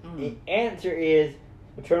 The answer is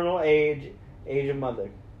maternal age of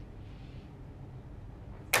mother.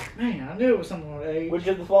 Man, I knew it was something with age. Which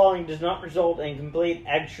of the following does not result in complete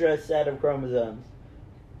extra set of chromosomes?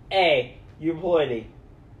 A. Euploidy.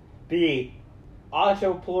 B.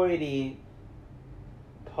 Autoploidy.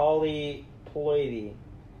 Polyploidy.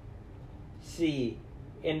 C.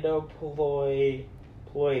 Endoploidy.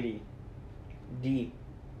 D.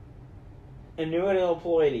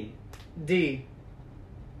 Aneuploidy. D.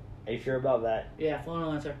 Are you sure about that? Yeah,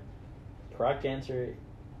 final answer. Correct answer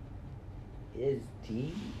is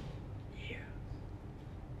D. Yeah.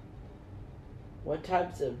 What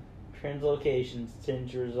types of translocations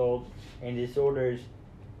tend to result in disorders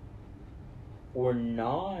or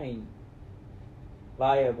non-viable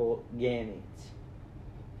gametes?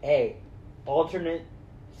 A. Alternate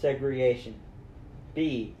segregation.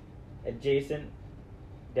 B.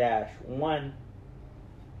 Adjacent-1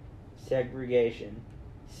 segregation.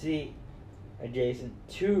 C.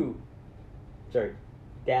 Adjacent-2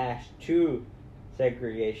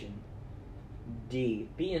 segregation. D.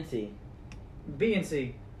 B and C. B and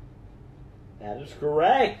C. That is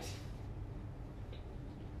correct.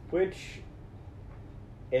 Which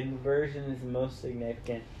inversion is most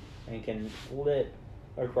significant and can flip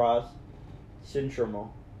across centromal?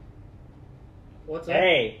 What's that?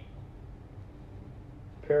 A.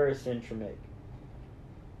 Paracentromic.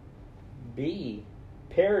 B.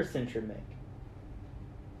 Paracentromic.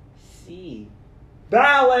 C.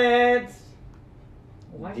 Balance.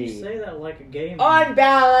 Why'd D. you say that like a game?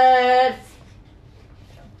 Unbalanced.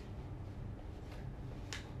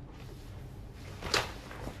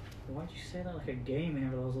 Why'd you say that like a game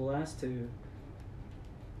after those last two?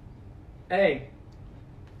 A.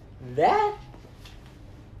 That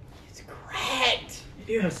is correct.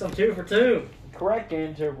 Yes, I'm 2 for 2. Correct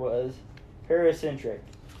answer was paracentric.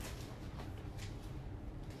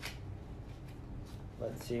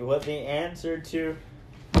 Let's see what the answer to...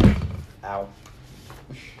 Ow.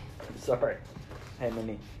 Sorry. I had my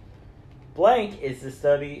knee. Blank is the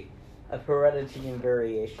study of heredity and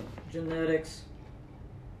variation. Genetics.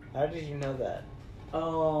 How did you know that?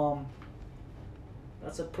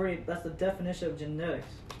 That's the definition of genetics.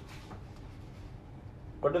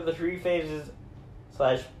 What are the 3 phases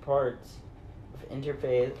 / parts of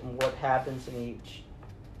interphase and what happens in each?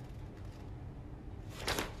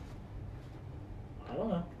 I don't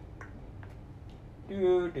know.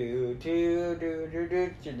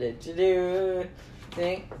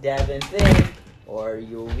 Think, Devin, think, or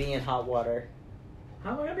you'll be in hot water.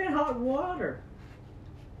 How am I gonna be in hot water?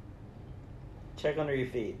 Check under your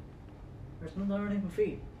feet. There's nothing underneath my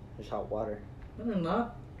feet. There's hot water. No, there's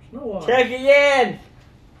not. There's no water. Check again!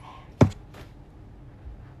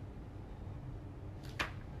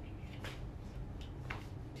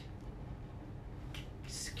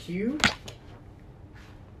 Skew?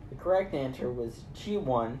 The correct answer was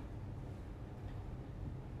G1,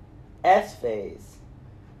 S phase,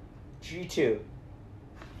 G2.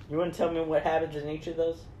 You want to tell me what happens in each of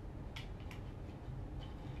those?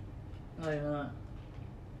 No, you're not.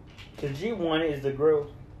 So G1 is the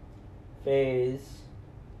growth phase,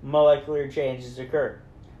 molecular changes occur.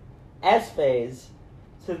 S phase,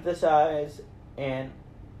 synthesize and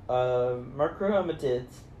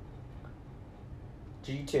macrohomatids.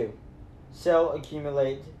 G2, cell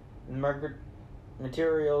accumulate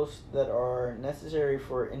materials that are necessary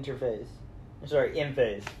for interphase. Sorry, in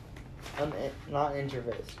phase. Not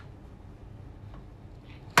interphase.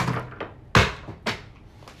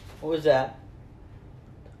 What was that?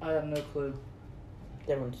 I have no clue.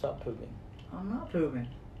 Devin, stop pooping. I'm not pooping.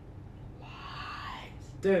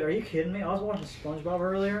 Dude, are you kidding me? I was watching SpongeBob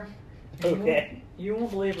earlier. Okay. You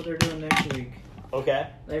won't believe what they're doing next week. Okay.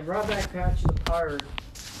 They brought back Patch the Pirate.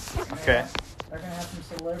 Okay. They're gonna have some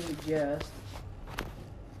celebrity guests.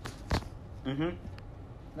 Mm-hmm.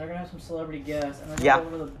 They're gonna have some celebrity guests, and they're gonna Yeah. go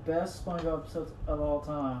over the best SpongeBob episodes of all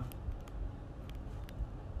time.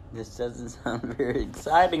 This doesn't sound very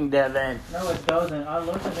exciting, Devin. No, it doesn't. I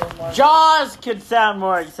looked at them like Jaws could sound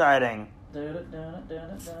more exciting. Dun it, dun it, dun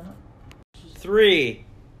it, dun it. 3,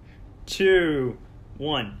 2,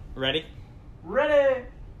 1. Ready? Ready,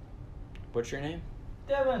 What's your name?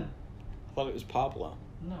 Devin. I thought it was Pablo.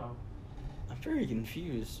 No, I'm very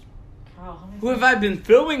confused. Kyle. How many Who have I been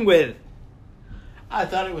filming with? I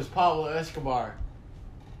thought it was Pablo Escobar.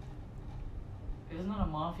 Isn't that a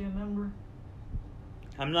mafia member?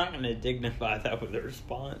 I'm not going to dignify that with a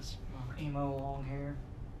response. Oh, emo long hair.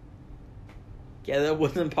 Yeah, that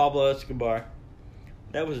wasn't Pablo Escobar.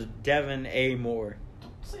 That was Devin A. Moore.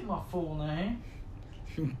 Say my full name.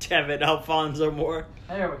 Devin Alfonso Moore.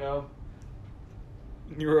 There we go.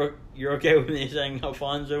 You're okay with me saying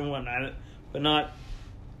Alfonso but not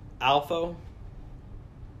Alfo?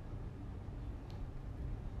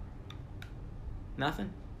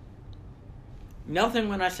 Nothing? Nothing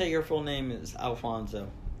when I say your full name is Alfonso.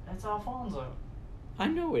 That's Alfonso. I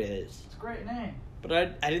know it is. It's a great name. But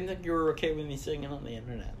I didn't think you were okay with me saying it on the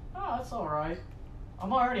internet. Oh, that's alright.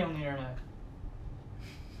 I'm already on the internet.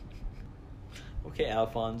 Okay,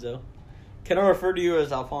 Alfonso. Can I refer to you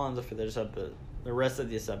as Alfonso for the rest of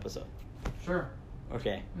this episode? Sure.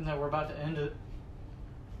 Okay. Even though we're about to end it.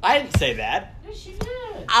 I didn't say that. Yes, you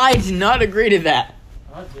did. I did not agree to that.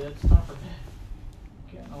 I did. It's not for bed.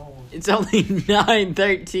 I'm getting old. It's only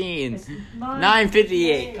 9:13. It's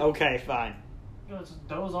 9:58. Okay, fine. You know, just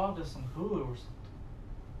doze off to some Hulu or something.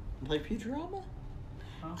 Like Futurama?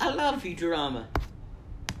 Huh? I love Futurama.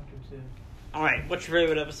 I do too. Alright, what's your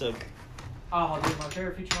favorite episode? Oh, dude, my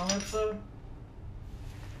favorite Futurama episode?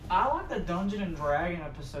 I like the Dungeon and Dragon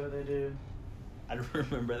episode they do. I don't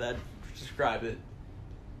remember that. Describe it.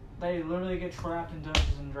 They literally get trapped in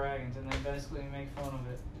Dungeons and Dragons and they basically make fun of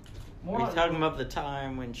it. Are you talking about the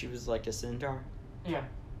time when she was like a centaur? Yeah.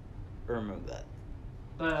 I remember that.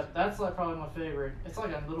 That's like probably my favorite. It's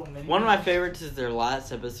like a little mini. One of my favorites is their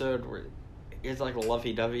last episode where it's like a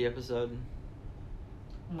Luffy Dovey episode.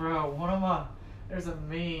 Bro, there's a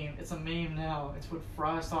meme. It's a meme now. It's with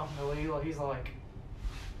Fry's talking to Leela. He's like,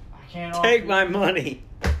 I can't Take offer my you-" money.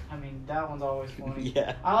 I mean, that one's always funny.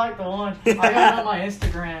 Yeah. I like the one. I got it on my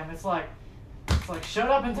Instagram. It's like,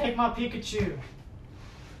 shut up and take my Pikachu.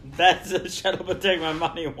 That's a shut up and take my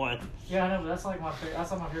money one. Yeah, I know, but that's like my favorite.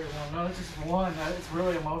 That's not my favorite one. No, it's just one. It's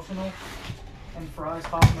really emotional. And Fry's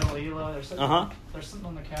talking to Leela. They're sitting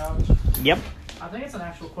on the couch. Yep. I think it's an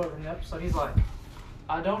actual quote from the episode. He's like,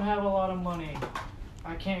 I don't have a lot of money.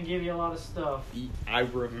 I can't give you a lot of stuff. I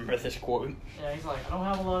remember this quote. Yeah, he's like, I don't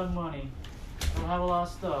have a lot of money. I don't have a lot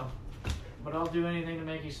of stuff. But I'll do anything to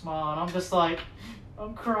make you smile. And I'm just like,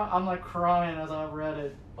 I'm like crying as I read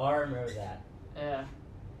it. I remember that. Yeah.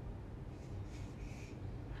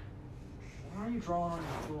 Why are you drawing on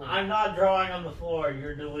your floor? I'm not drawing on the floor.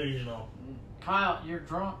 You're delusional. Kyle, you're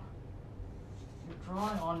drawing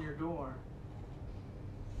on your door.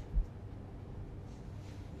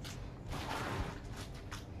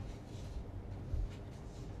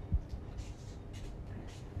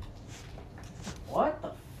 What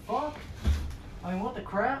the fuck? I mean, what the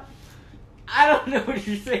crap? I don't know what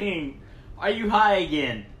you're saying. Are you high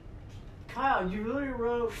again? Kyle, you really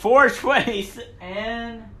wrote 420.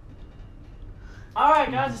 and...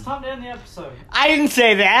 Alright guys, it's time to end the episode. I didn't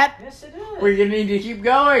say that. Yes, it is. We're gonna need to keep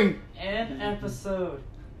going. End episode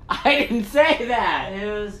I didn't say that.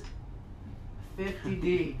 is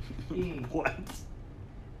 50D. E. What?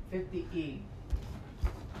 50E.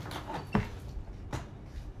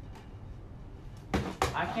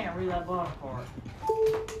 I can't read that bottom part.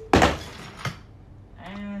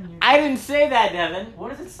 And you... I didn't say that, Devin. What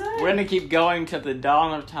does it say? We're gonna keep going to the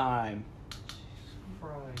dawn of time.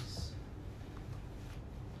 Christ.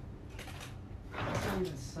 What does it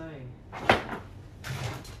even say? Are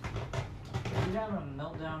you having a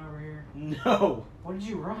meltdown over here? No. What did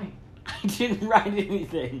you write? I didn't write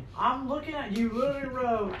anything. I'm looking at you. Literally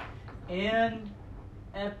wrote end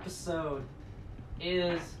episode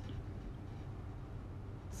is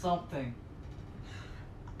something.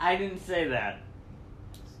 I didn't say that.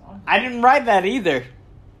 Something. I didn't write that either.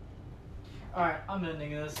 Alright, I'm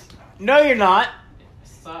ending this. No, you're not.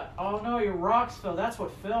 Oh no, your rocks fell. That's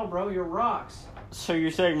what fell, bro. Your rocks. So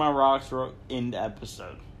you're saying my rocks were in the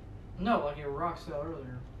episode? No, like your rocks fell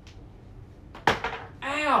earlier.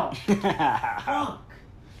 Ow! I Fuck!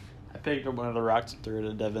 picked up one of the rocks and threw it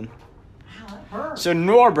at Devin. Ow, that hurt. So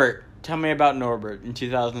Norbert, tell me about Norbert in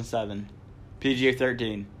 2007.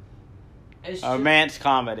 PG-13. It's A romance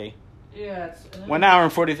comedy. Yeah, it's... 1 hour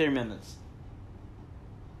and 43 minutes.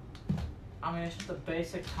 I mean, it's just a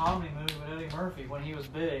basic comedy movie with Eddie Murphy when he was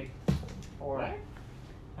big. Or... What?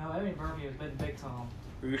 No, Eddie Murphy was Big Tom.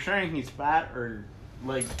 Are you saying he's fat or,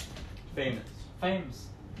 like, famous? Famous.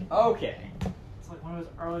 Okay. It's like one of his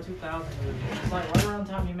early 2000 movies. It's like right around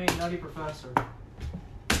the time he made Nutty Professor.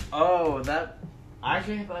 Oh, that... I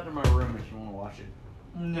actually have that in my room if you want to watch it.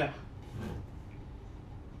 No.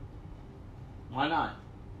 Why not?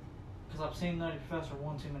 Because I've seen Nutty Professor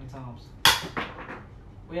one too many times.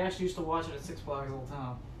 We actually used to watch it at Six Flags all the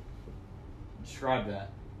time. Describe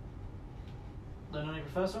that. The Nutty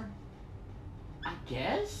Professor? I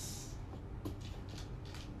guess?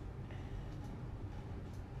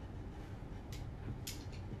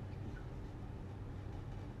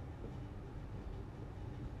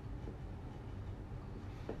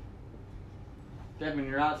 Devin,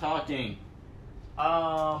 you're not talking.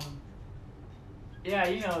 Yeah,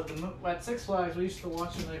 you know, at Six Flags, we used to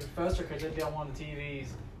watch the Professor because they'd be on one of the TVs.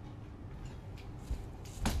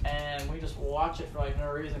 And we just watch it for like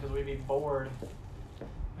no reason because we'd be bored.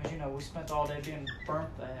 Because, you know, we spent all day being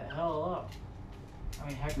burnt the hell up. I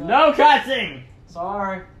mean, heck No cussing!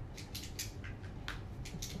 Sorry.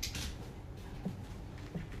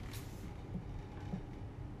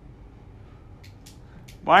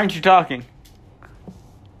 Why aren't you talking?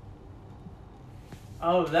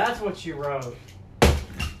 Oh, that's what you wrote.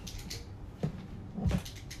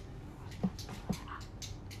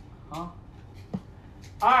 Huh?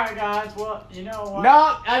 Alright, guys, well, you know what?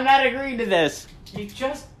 No, I'm not agreeing to this. You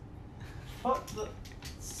just put the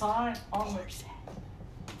sign on the...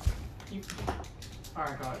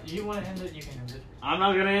 Alright, guys, you want to end it? You can end it. I'm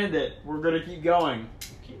not gonna end it. We're gonna keep going.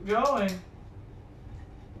 Keep going.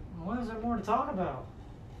 When is there more to talk about?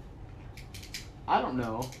 I don't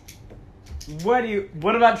know. What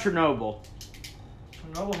about Chernobyl?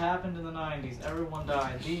 Chernobyl happened in the 90s. Everyone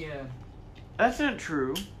died. The end. That's not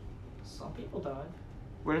true. Some people died.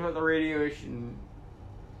 What about the radiation?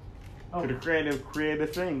 Oh, To the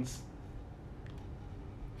creative things.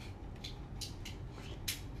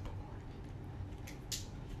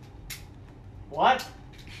 what?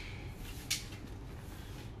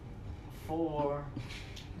 For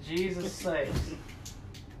Jesus' sake.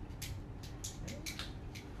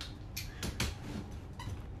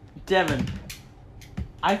 Devin,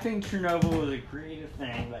 I think Chernobyl was a creative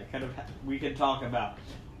thing that we could talk about.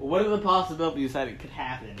 What are the possibilities that it could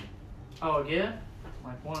happen? Oh, again?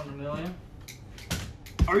 Like 1 in a million?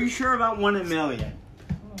 Are you sure about 1 in a million?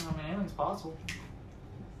 I mean, anything's possible.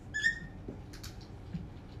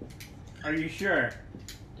 Are you sure?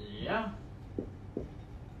 Yeah.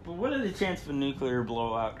 But what are the chances of a nuclear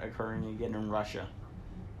blowout occurring again in Russia?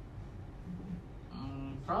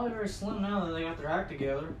 Probably very slim now that they got their act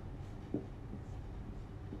together.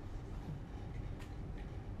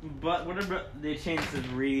 But what about the chances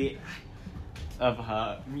of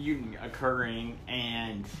mutant occurring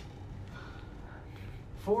and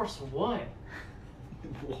Force what?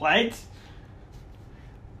 what?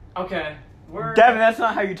 Okay, we're... Devin, that's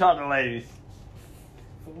not how you talk to ladies.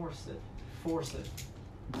 Force it. Force it.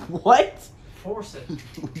 What? Force it.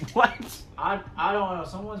 What? I don't know.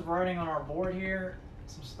 Someone's writing on our board here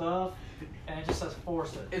some stuff, and it just says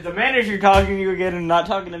force it. Is the manager talking to you again and not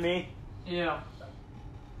talking to me? Yeah.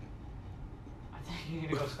 I think you need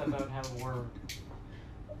to go step out and have a word.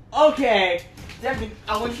 Okay, Devin,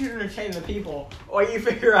 I want you to entertain the people while you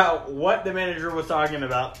figure out what the manager was talking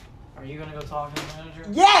about. Are you gonna go talk to the manager?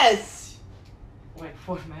 Yes! Wait,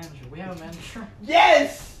 what manager? We have a manager?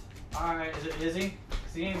 Yes! Alright, is it Izzy?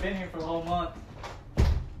 Because he ain't been here for the whole month.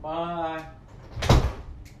 Bye.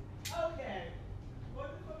 Okay. What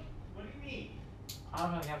do you mean? I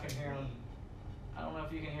don't know if y'all can hear him. I don't know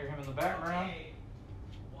if you can hear him in the background. Okay.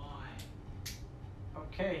 Why?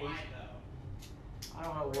 Okay. Why though?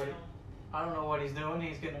 I don't know what he's doing.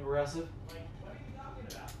 He's getting aggressive. Like, what are you talking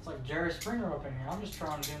about? It's like Jerry Springer up in here. I'm just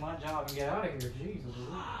trying to do my job and get out of here. Jesus.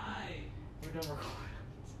 Why? We're done recording.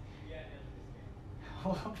 Yeah,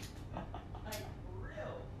 Hold on. like for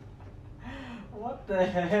real. What the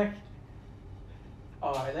heck?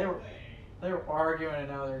 Alright, they were arguing and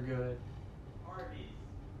now they're good. Arby's.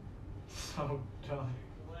 So dumb.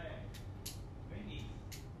 Wendy's.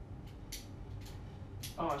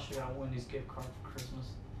 Oh, I should have got Wendy's gift card for Christmas.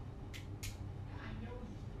 I know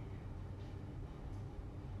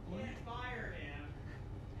he's weird. Can't fire him.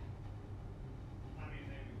 I mean,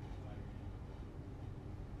 maybe we can fire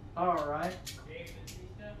him. Alright. Dave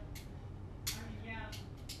Bautista? I mean, yeah,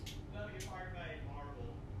 they'll get fired by Marvel.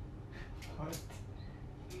 What?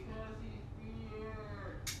 Because he's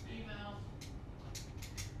weird. Emails.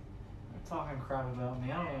 They're talking crap about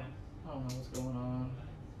me. I don't know what's going on.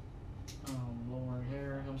 Oh Lord,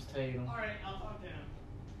 here comes Tatum. Alright, I'll talk to him.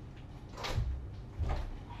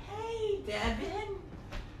 Hey, Devin.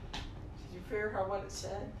 Did you figure out what it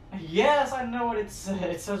said? Yes, I know what it said.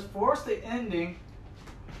 It says force the ending.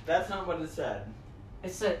 That's not what it said.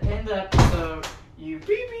 It said end the episode. You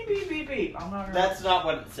beep beep beep beep beep. I'm not gonna. That's not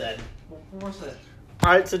what it said. Well, force it.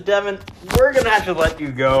 Alright, so Devin, we're gonna have to let you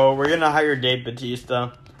go. We're gonna hire Dave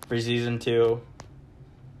Bautista for season 2.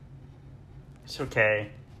 It's okay.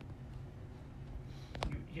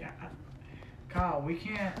 Yeah, Kyle, we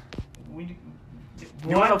can't.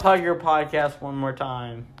 You want to plug your podcast one more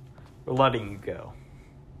time? We're letting you go.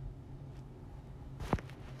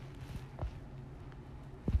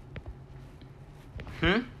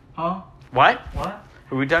 Huh? What? What?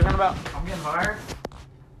 Who are we talking about? I'm getting hired.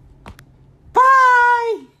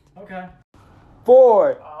 Bye! Okay.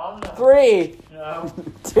 4, Oh, no. 3, No.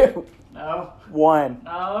 2, No. 1.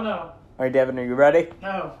 No, no. All right, Devin, are you ready?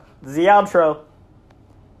 No. This is the outro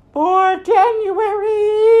for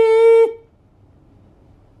January.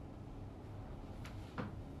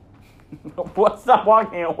 What? Stop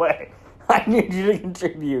walking away. I need you to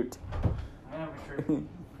contribute. I am contributing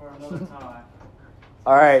for another time.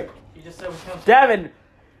 All right, You just said we come. Devin,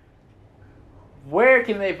 where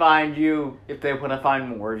can they find you if they want to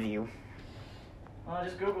find more of you?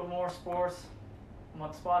 Just Google More Sports. I'm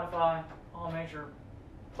on Spotify, all major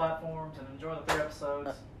platforms, and enjoy the 3 episodes.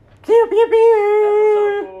 Pew, pew, Episode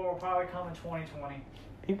pew. 4 will probably come in 2020.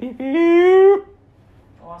 Pew, pew, pew.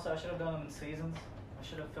 Also, I should have done them in seasons. I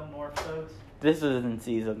should have filmed more episodes. This isn't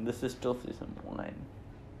season. This is still season 1.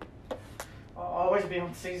 I'll always be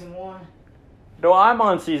on season 1. No, I'm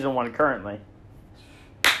on season 1 currently.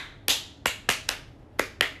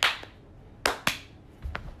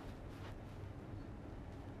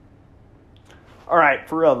 Alright,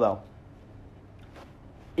 for real though.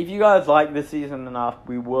 If you guys like this season enough,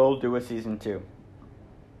 we will do a season 2.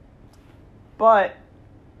 But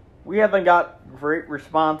we haven't got great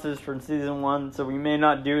responses from season 1, so we may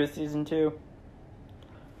not do a season 2.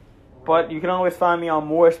 But you can always find me on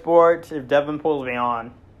More Sports if Devin pulls me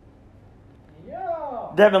on. Yeah.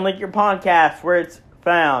 Devin, link your podcast where it's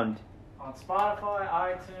found. On Spotify,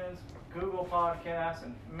 iTunes, Google Podcasts,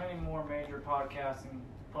 and many more major podcasting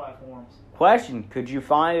platforms. Question, could you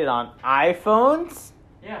find it on iPhones?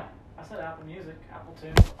 Yeah, I said Apple Music, Apple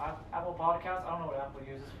Tunes, Apple Podcasts. I don't know what Apple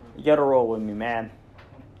uses for. You gotta roll with me, man.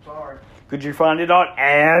 Sorry. Could you find it on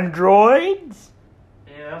Androids?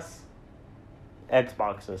 Yes.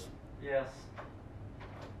 Xboxes. Yes.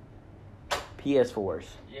 PS4s.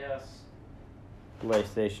 Yes.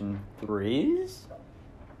 PlayStation 3s?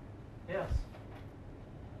 Yes.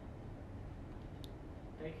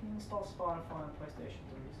 They can install Spotify on PlayStation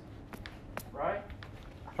 3s. Right?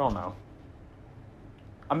 I don't know.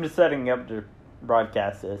 I'm just setting up to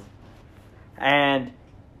broadcast this. And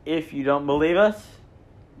if you don't believe us,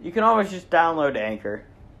 you can always just download Anchor.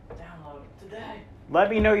 Download it today. Let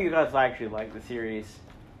me know you guys actually like the series.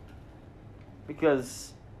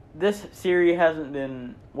 Because this series hasn't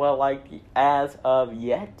been well liked as of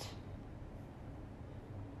yet.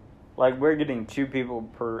 Like, we're getting 2 people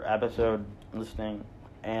per episode listening.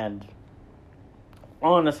 And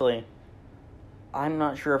honestly, I'm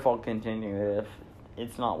not sure if I'll continue if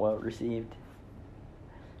it's not well received.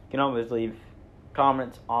 You can always leave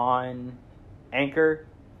comments on Anchor.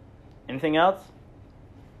 Anything else?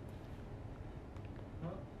 No,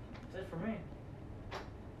 that's it for me.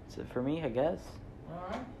 That's it for me, I guess.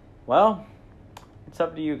 Alright. Well, it's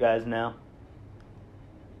up to you guys now.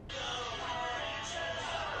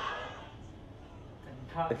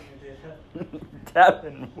 Then you did it.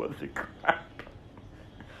 Devin was a crack.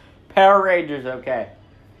 Power Rangers, okay.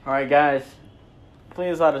 Alright, guys.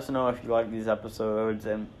 Please let us know if you like these episodes,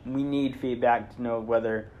 and we need feedback to know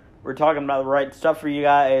whether we're talking about the right stuff for you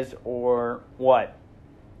guys or what.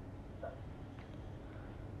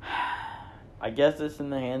 I guess it's in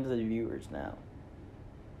the hands of the viewers now.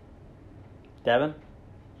 Devin,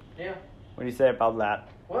 Yeah. what do you say about that?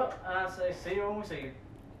 Well, I say see you when we see you.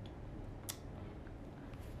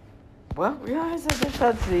 Well, guys, I guess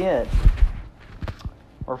that's the it.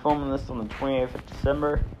 We're filming this on the 28th of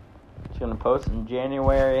December. It's going to post in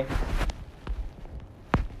January.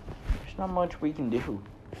 There's not much we can do.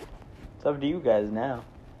 It's up to you guys now.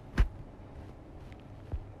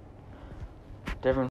 Different